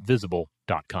terms, visit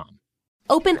Visible.com.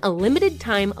 Open a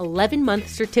limited-time 11-month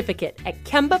certificate at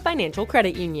Kemba Financial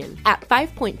Credit Union. At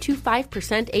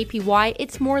 5.25% APY,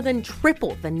 it's more than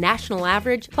triple the national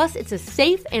average, plus it's a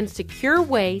safe and secure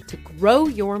way to grow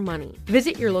your money.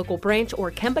 Visit your local branch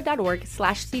or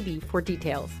kemba.org/CD for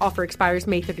details. Offer expires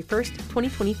May 31st,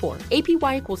 2024.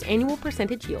 APY equals annual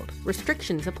percentage yield.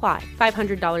 Restrictions apply.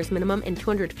 $500 minimum and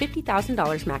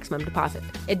 $250,000 maximum deposit.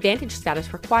 Advantage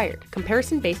status required.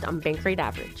 Comparison based on bank rate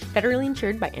average. Federally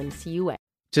insured by NCUA.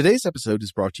 Today's episode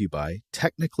is brought to you by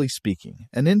Technically Speaking,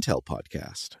 an Intel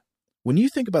podcast. When you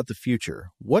think about the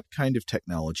future, what kind of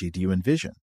technology do you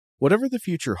envision? Whatever the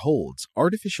future holds,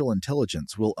 artificial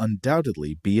intelligence will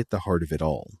undoubtedly be at the heart of it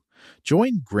all.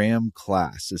 Join Graham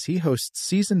Class as he hosts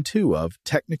Season 2 of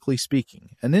Technically Speaking,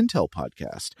 an Intel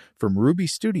podcast from Ruby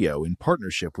Studio in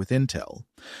partnership with Intel.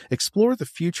 Explore the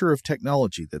future of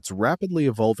technology that's rapidly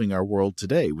evolving our world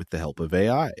today with the help of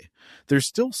AI. There's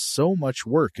still so much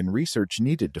work and research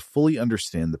needed to fully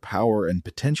understand the power and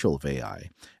potential of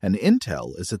AI, and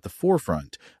Intel is at the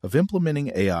forefront of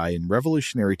implementing AI in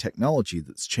revolutionary technology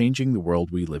that's changing the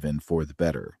world we live in for the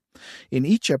better. In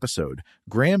each episode,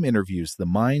 Graham interviews the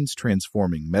minds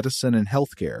transforming medicine and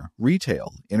healthcare,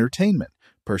 retail, entertainment,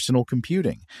 personal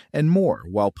computing, and more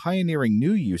while pioneering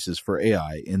new uses for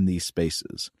AI in these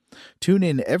spaces. Tune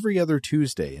in every other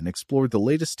Tuesday and explore the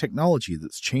latest technology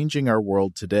that's changing our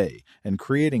world today and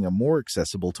creating a more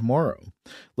accessible tomorrow.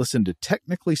 Listen to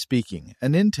Technically Speaking,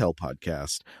 an Intel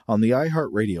podcast on the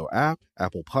iHeartRadio app,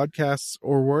 Apple Podcasts,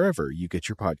 or wherever you get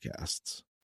your podcasts.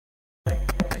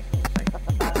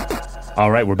 All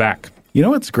right, we're back. You know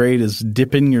what's great is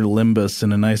dipping your Limbus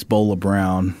in a nice bowl of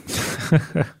brown.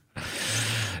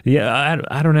 Yeah,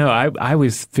 I don't know. I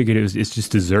always figured it's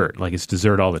just dessert. Like it's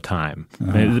dessert all the time.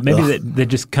 Maybe that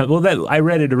just come. Well, that I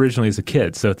read it originally as a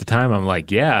kid, so at the time I'm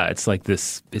like, yeah, it's like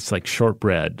this. It's like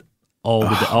shortbread all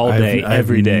day,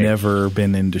 every day. I've never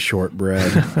been into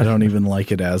shortbread. I don't even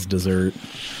like it as dessert.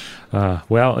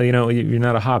 Well, you know, you're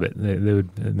not a hobbit. They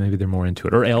would maybe they're more into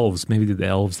it, or elves. Maybe the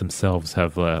elves themselves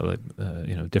have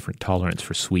different tolerance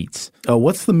for sweets. Oh,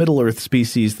 what's the Middle Earth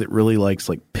species that really likes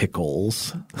like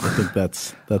pickles? I think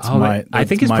that's I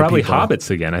think it's probably hobbits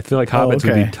again. I feel like hobbits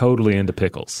would be totally into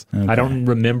pickles. Okay. I don't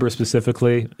remember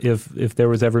specifically if there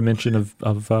was ever mention of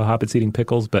hobbits eating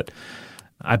pickles, but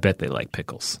I bet they like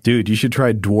pickles. Dude, you should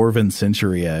try dwarven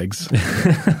century eggs.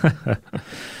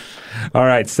 All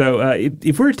right, so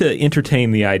if we're to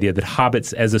entertain the idea that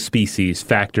hobbits as a species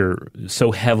factor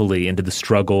so heavily into the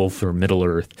struggle for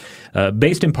Middle-earth,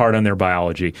 based in part on their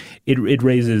biology, it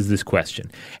raises this question.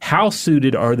 How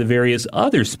suited are the various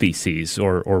other species,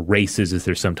 or races as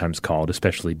they're sometimes called,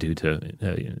 especially due to,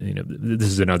 this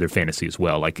is another fantasy as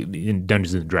well, like in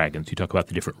Dungeons & Dragons, you talk about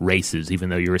the different races, even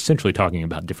though you're essentially talking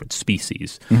about different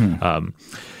species. Mm-hmm.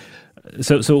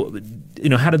 So,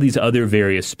 how do these other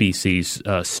various species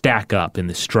stack up in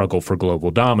the struggle for global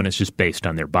dominance just based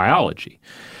on their biology?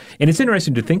 And it's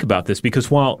interesting to think about this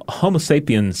because while Homo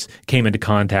sapiens came into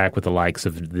contact with the likes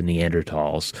of the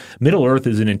Neanderthals, Middle-earth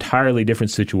is an entirely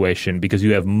different situation because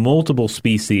you have multiple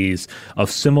species of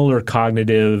similar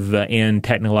cognitive and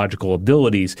technological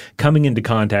abilities coming into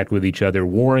contact with each other,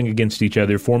 warring against each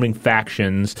other, forming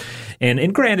factions.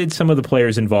 And granted, some of the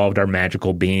players involved are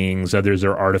magical beings, others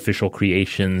are artificial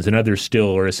creations, and others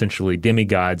still are essentially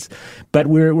demigods. But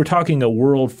we're talking a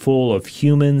world full of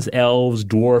humans, elves,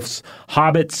 dwarfs,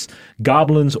 hobbits,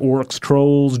 goblins, orcs,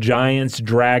 trolls, giants,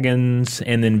 dragons,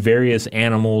 and then various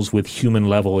animals with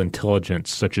human-level intelligence,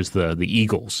 such as the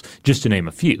eagles, just to name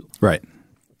a few. Right.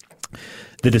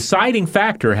 The deciding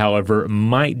factor, however,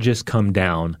 might just come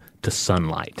down to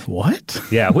sunlight. What?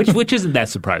 Yeah, which isn't that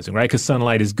surprising, right? Because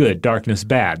sunlight is good, darkness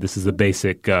bad. This is the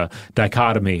basic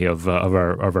dichotomy of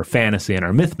our fantasy and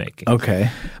our myth making.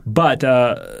 Okay, but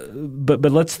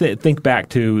let's think back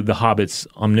to the Hobbit's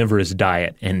omnivorous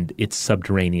diet and its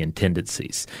subterranean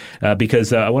tendencies,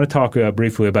 because I want to talk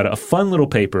briefly about a fun little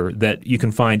paper that you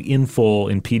can find in full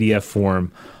in PDF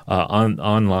form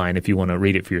online if you want to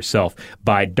read it for yourself,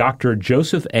 by Dr.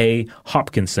 Joseph A.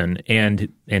 Hopkinson and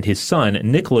his son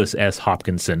Nicholas S.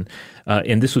 Hopkinson,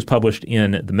 and this was published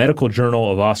in the Medical Journal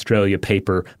of Australia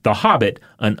paper, The Hobbit,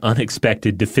 An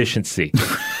Unexpected Deficiency.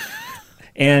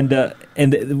 And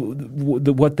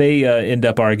what they end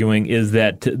up arguing is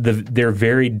that their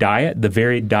varied diet, the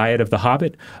varied diet of the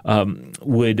Hobbit,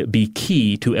 would be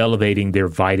key to elevating their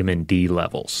vitamin D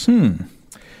levels.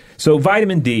 So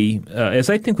vitamin D,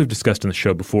 as I think we've discussed on the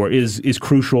show before, is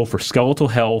crucial for skeletal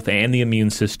health and the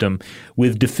immune system,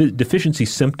 with deficiency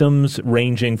symptoms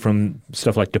ranging from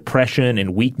stuff like depression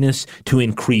and weakness to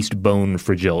increased bone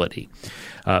fragility.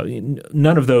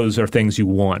 None of those are things you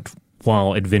want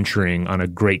while adventuring on a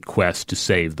great quest to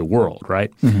save the world,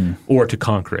 right? Or to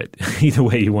conquer it. Either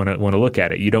way you want to look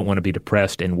at it. You don't want to be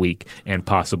depressed and weak and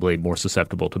possibly more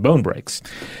susceptible to bone breaks.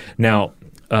 Now,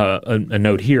 a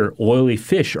note here, oily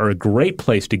fish are a great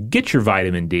place to get your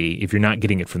vitamin D if you're not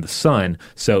getting it from the sun,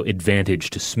 so advantage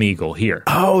to Smeagol here.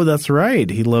 Oh, that's right.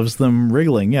 He loves them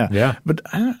wriggling, yeah. But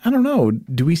I don't know.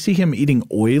 Do we see him eating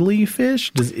oily fish?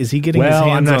 Is he getting his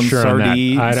hands on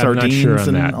sardines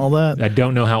and all that? I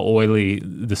don't know how oily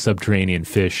the subterranean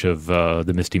fish of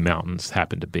the Misty Mountains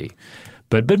happen to be.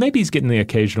 But maybe he's getting the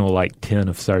occasional tin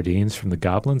of sardines from the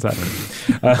goblins. I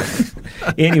don't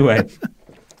know. Anyway.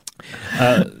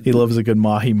 He loves a good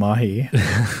mahi-mahi.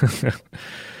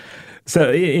 So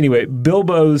anyway,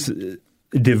 Bilbo's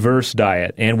diverse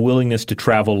diet and willingness to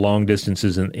travel long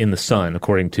distances in the sun,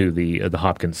 according to the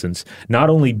Hopkinsons, not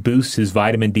only boosts his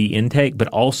vitamin D intake, but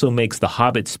also makes the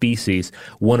Hobbit species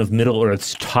one of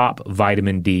Middle-earth's top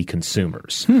vitamin D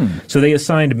consumers. So they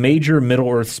assigned major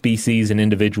Middle-earth species and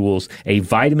individuals a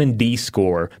vitamin D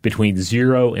score between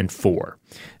 0 and 4.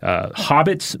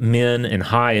 Hobbits, men, and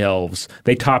high elves,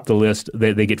 they top the list.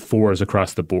 They get 4s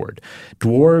across the board.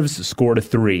 Dwarves scored a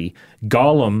 3.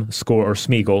 Gollum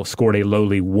Smeagol scored a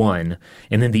lowly 1.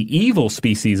 And then the evil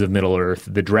species of Middle-earth,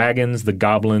 the dragons, the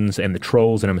goblins, and the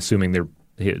trolls, and I'm assuming they're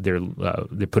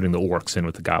putting the orcs in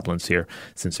with the goblins here,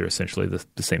 since they're essentially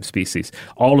the same species.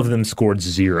 All of them scored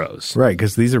 0s. Right,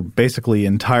 because these are basically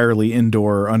entirely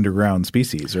indoor, underground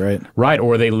species, right? Right,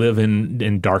 or they live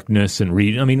in darkness and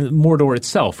Mordor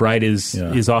itself, right,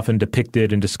 is often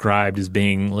depicted and described as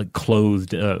being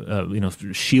clothed,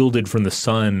 shielded from the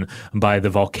sun by the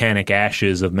volcanic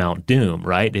ashes of Mount Doom,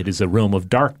 right? It is a realm of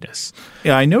darkness.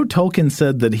 Yeah, I know Tolkien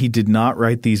said that he did not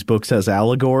write these books as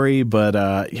allegory, but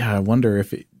I wonder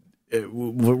if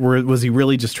was he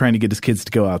really just trying to get his kids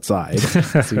to go outside?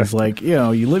 So he's like,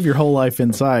 you live your whole life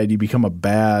inside, you become a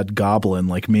bad goblin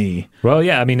like me. Well,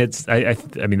 yeah, I mean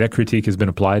that critique has been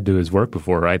applied to his work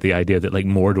before, right? The idea that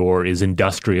Mordor is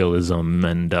industrialism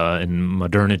and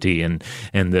modernity, and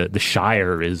the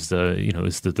Shire is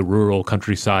the rural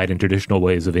countryside and traditional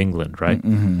ways of England, right?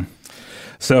 Mm-hmm.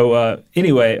 So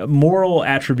anyway, moral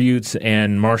attributes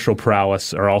and martial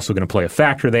prowess are also going to play a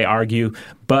factor, they argue,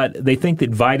 but they think that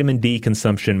vitamin D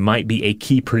consumption might be a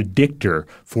key predictor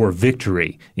for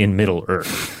victory in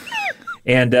Middle-earth.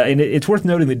 And it's worth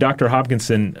noting that Dr.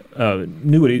 Hopkinson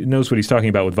knows what he's talking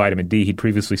about with vitamin D. He'd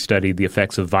previously studied the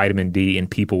effects of vitamin D in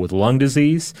people with lung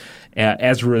disease.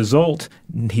 As a result,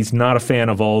 he's not a fan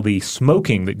of all the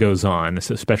smoking that goes on,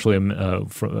 especially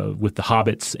with the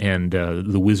hobbits and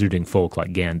the wizarding folk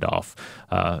like Gandalf.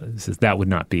 Says that would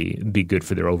not be good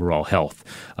for their overall health.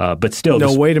 But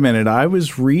still, wait a minute. I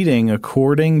was reading,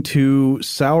 according to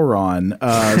Sauron,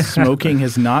 smoking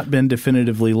has not been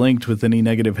definitively linked with any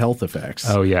negative health effects.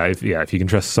 Oh yeah, if you can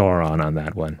trust Sauron on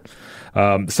that one.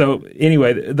 So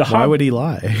anyway, why would he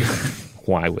lie?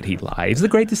 Why would he lie? He's the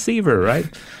great deceiver, right?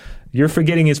 You're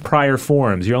forgetting his prior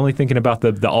forms. You're only thinking about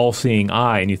the all-seeing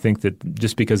eye, and you think that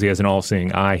just because he has an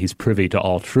all-seeing eye, he's privy to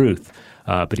all truth.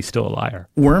 But he's still a liar.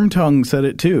 Wormtongue said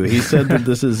it too. He said that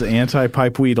this is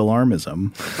anti-pipeweed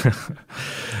alarmism.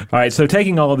 All right, so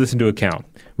taking all of this into account,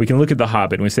 we can look at the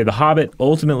Hobbit, and we say the Hobbit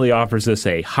ultimately offers us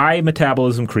a high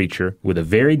metabolism creature with a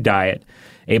varied diet,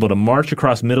 able to march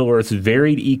across Middle-earth's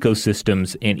varied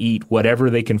ecosystems and eat whatever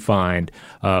they can find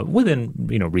within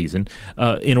reason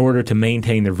in order to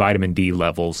maintain their vitamin D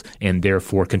levels and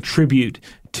therefore contribute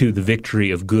to the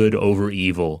victory of good over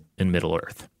evil in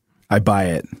Middle-earth. I buy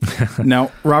it.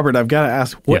 Now, Robert, I've got to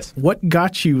ask, what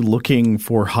got you looking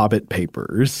for Hobbit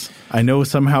papers? I know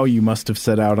somehow you must have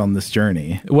set out on this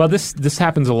journey. Well, this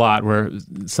happens a lot where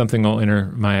something will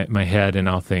enter my head and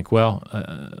I'll think,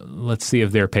 let's see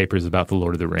if there are papers about the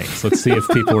Lord of the Rings. Let's see if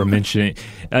people are mentioning,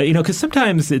 because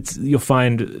sometimes you'll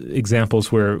find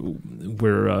examples where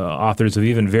where authors of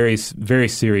even very, very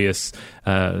serious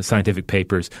scientific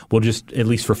papers will just, at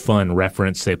least for fun,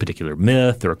 reference, say, a particular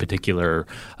myth or a particular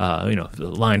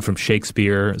line from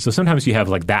Shakespeare. So sometimes you have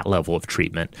like that level of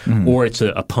treatment, or it's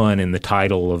a pun in the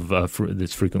title of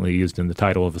that's frequently used in the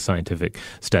title of a scientific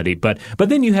study. But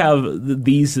then you have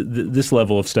this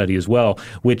level of study as well,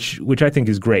 which I think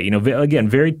is great. Again,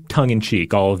 very tongue in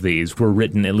cheek. All of these were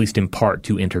written at least in part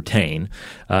to entertain,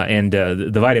 and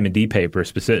the vitamin D paper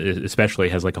especially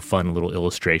has like a fun little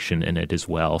illustration in it as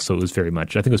well. So it was very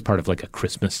much, I think it was part of like a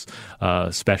Christmas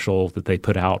special that they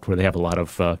put out where they have a lot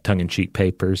of tongue-in-cheek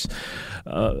papers.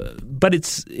 But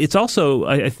it's also,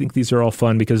 I think these are all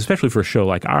fun because especially for a show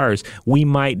like ours, we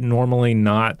might normally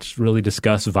not really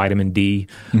discuss vitamin D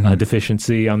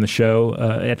deficiency on the show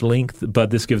at length, but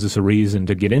this gives us a reason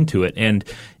to get into it and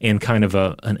kind of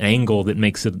an angle that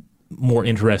makes it more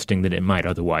interesting than it might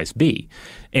otherwise be.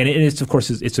 And it's, of course,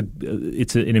 it's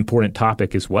an important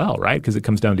topic as well, right? Because it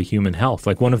comes down to human health.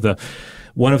 Like one of the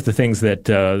things that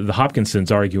the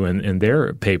Hopkinsons argue in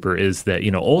their paper is that,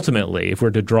 ultimately, if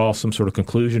we're to draw some sort of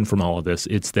conclusion from all of this,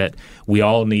 it's that we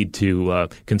all need to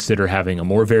consider having a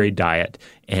more varied diet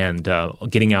and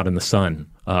getting out in the sun,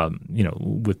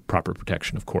 with proper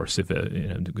protection, of course, if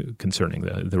concerning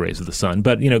the rays of the sun.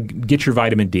 But, get your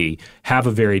vitamin D, have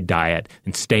a varied diet,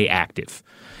 and stay active.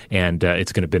 And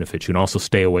it's going to benefit you. And also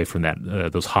stay away from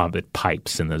those Hobbit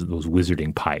pipes and those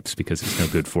wizarding pipes because it's no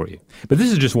good for you. But this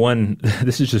is just one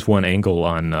angle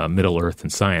on Middle Earth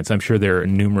and science. I'm sure there are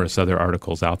numerous other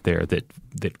articles out there that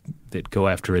go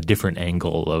after a different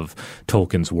angle of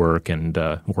Tolkien's work and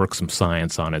work some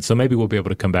science on it. So maybe we'll be able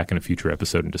to come back in a future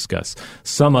episode and discuss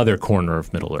some other corner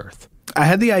of Middle Earth. I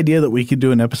had the idea that we could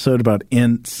do an episode about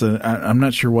ints. I'm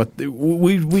not sure what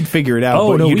we'd figure it out.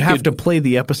 Oh, but no, you'd have to play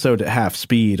the episode at half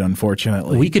speed,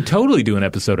 unfortunately. We could totally do an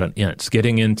episode on ints,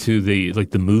 getting into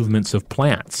the movements of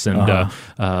plants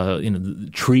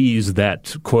and trees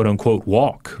that quote unquote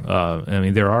walk.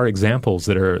 There are examples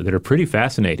that are pretty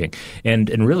fascinating.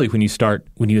 And really, when you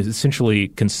essentially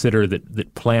consider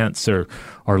that plants are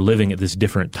living at this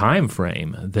different time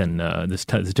frame than this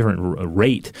different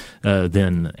rate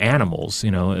than animals.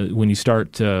 When you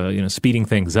start speeding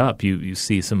things up, you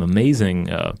see some amazing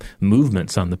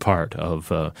movements on the part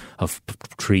of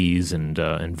trees and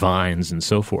vines and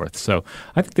so forth. So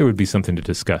I think there would be something to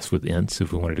discuss with ints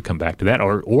if we wanted to come back to that,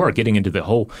 or getting into the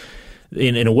whole.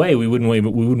 In a way, we wouldn't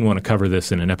want to cover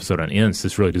this in an episode on ints.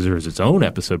 This really deserves its own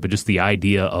episode. But just the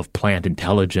idea of plant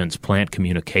intelligence, plant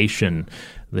communication,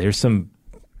 there's some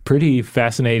pretty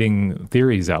fascinating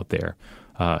theories out there,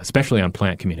 especially on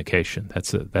plant communication.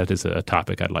 That is a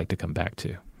topic I'd like to come back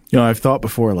to. I've thought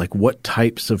before, like, what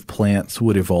types of plants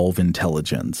would evolve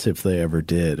intelligence if they ever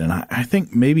did? And I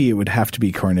think maybe it would have to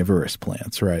be carnivorous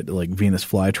plants, right? Like Venus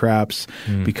flytraps,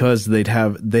 because they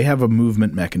have a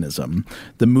movement mechanism.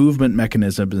 The movement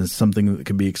mechanism is something that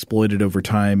can be exploited over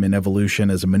time in evolution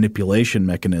as a manipulation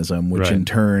mechanism, which in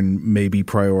turn maybe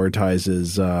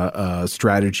prioritizes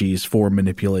strategies for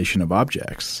manipulation of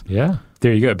objects. Yeah,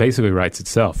 there you go. It basically writes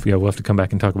itself. Yeah, we'll have to come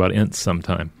back and talk about ints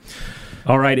sometime.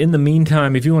 All right. In the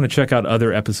meantime, if you want to check out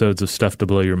other episodes of Stuff to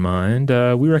Blow Your Mind,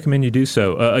 we recommend you do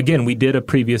so. Again, we did a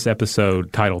previous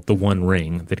episode titled The One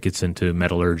Ring that gets into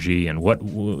metallurgy and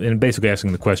basically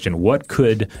asking the question, what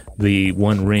could the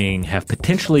One Ring have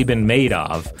potentially been made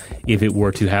of if it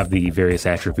were to have the various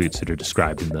attributes that are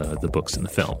described in the books and the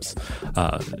films?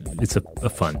 It's a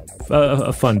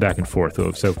fun back and forth.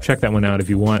 So check that one out if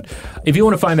you want. If you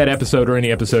want to find that episode or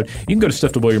any episode, you can go to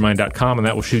stufftoblowyourmind.com and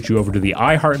that will shoot you over to the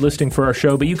iHeart listing for our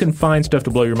show, but you can find Stuff to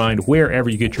Blow Your Mind wherever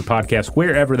you get your podcasts,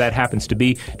 wherever that happens to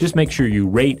be. Just make sure you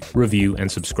rate, review, and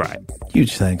subscribe.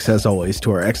 Huge thanks, as always,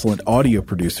 to our excellent audio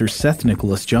producer, Seth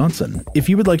Nicholas Johnson. If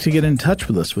you would like to get in touch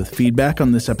with us with feedback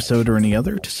on this episode or any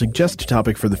other, to suggest a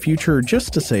topic for the future, or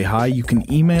just to say hi, you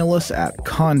can email us at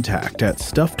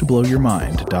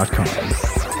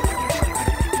contact@stufftoblowyourmind.com.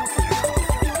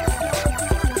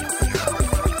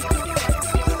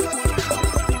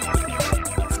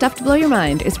 Stuff to Blow Your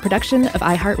Mind is a production of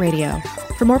iHeartRadio.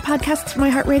 For more podcasts from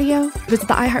iHeartRadio, visit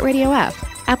the iHeartRadio app,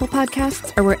 Apple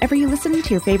Podcasts, or wherever you listen to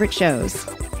your favorite shows.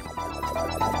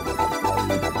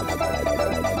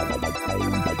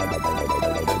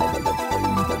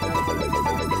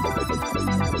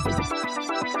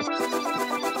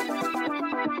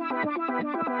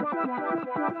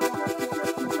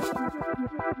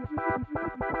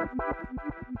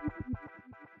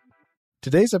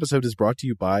 Today's episode is brought to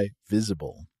you by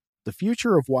Visible. The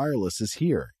future of wireless is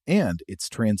here, and it's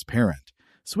transparent.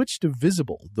 Switch to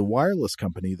Visible, the wireless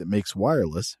company that makes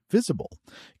wireless visible.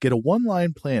 Get a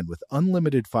one-line plan with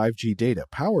unlimited 5G data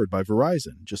powered by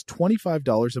Verizon, just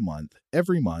 $25 a month,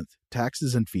 every month,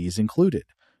 taxes and fees included.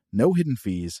 No hidden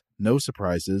fees, no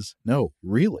surprises, no,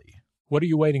 really. What are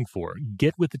you waiting for?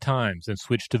 Get with the times and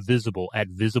switch to Visible at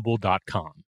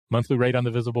Visible.com. Monthly rate on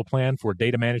the Visible plan for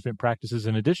data management practices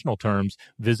and additional terms,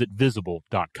 visit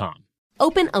Visible.com.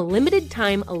 Open a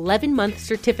limited-time 11-month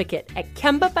certificate at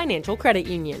Kemba Financial Credit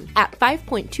Union. At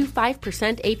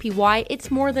 5.25% APY,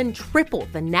 it's more than triple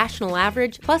the national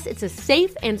average, plus it's a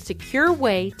safe and secure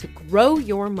way to grow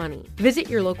your money. Visit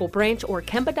your local branch or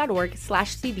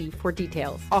kemba.org/cb for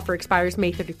details. Offer expires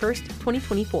May 31st,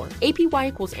 2024. APY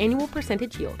equals annual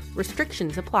percentage yield.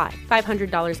 Restrictions apply.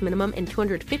 $500 minimum and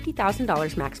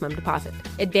 $250,000 maximum deposit.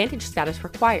 Advantage status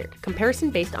required.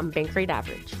 Comparison based on bank rate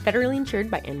average. Federally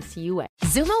insured by NCUA.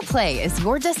 Xumo Play is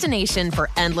your destination for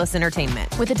endless entertainment.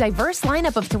 With a diverse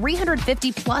lineup of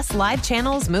 350 plus live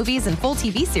channels, movies, and full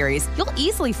TV series, you'll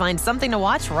easily find something to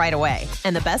watch right away.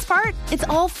 And the best part? It's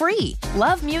all free.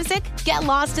 Love music? Get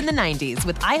lost in the 90s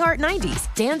with iHeart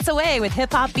 90s, dance away with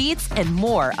hip-hop beats, and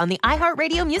more on the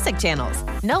iHeartRadio music channels.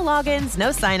 No logins,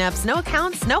 no signups, no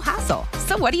accounts, no hassle.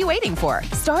 So what are you waiting for?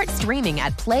 Start streaming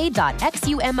at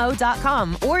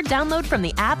play.xumo.com or download from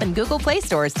the app and Google Play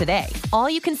stores today. All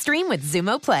you can stream with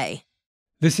Xumo Play.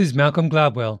 This is Malcolm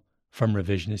Gladwell from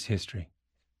Revisionist History.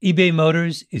 eBay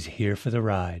Motors is here for the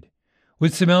ride.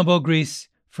 With some elbow grease,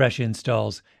 fresh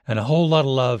installs, and a whole lot of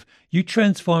love, you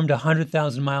transformed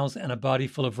 100,000 miles and a body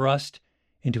full of rust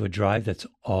into a drive that's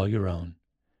all your own.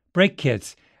 Brake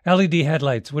kits, LED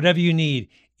headlights, whatever you need,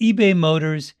 eBay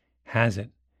Motors has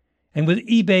it. And with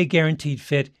eBay Guaranteed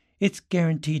Fit, it's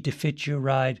guaranteed to fit your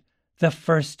ride the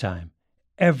first time,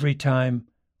 every time,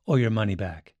 or your money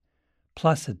back.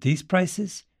 Plus, at these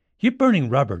prices, you're burning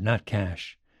rubber, not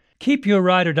cash. Keep your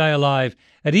ride or die alive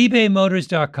at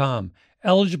ebaymotors.com.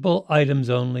 Eligible items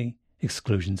only.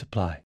 Exclusions apply.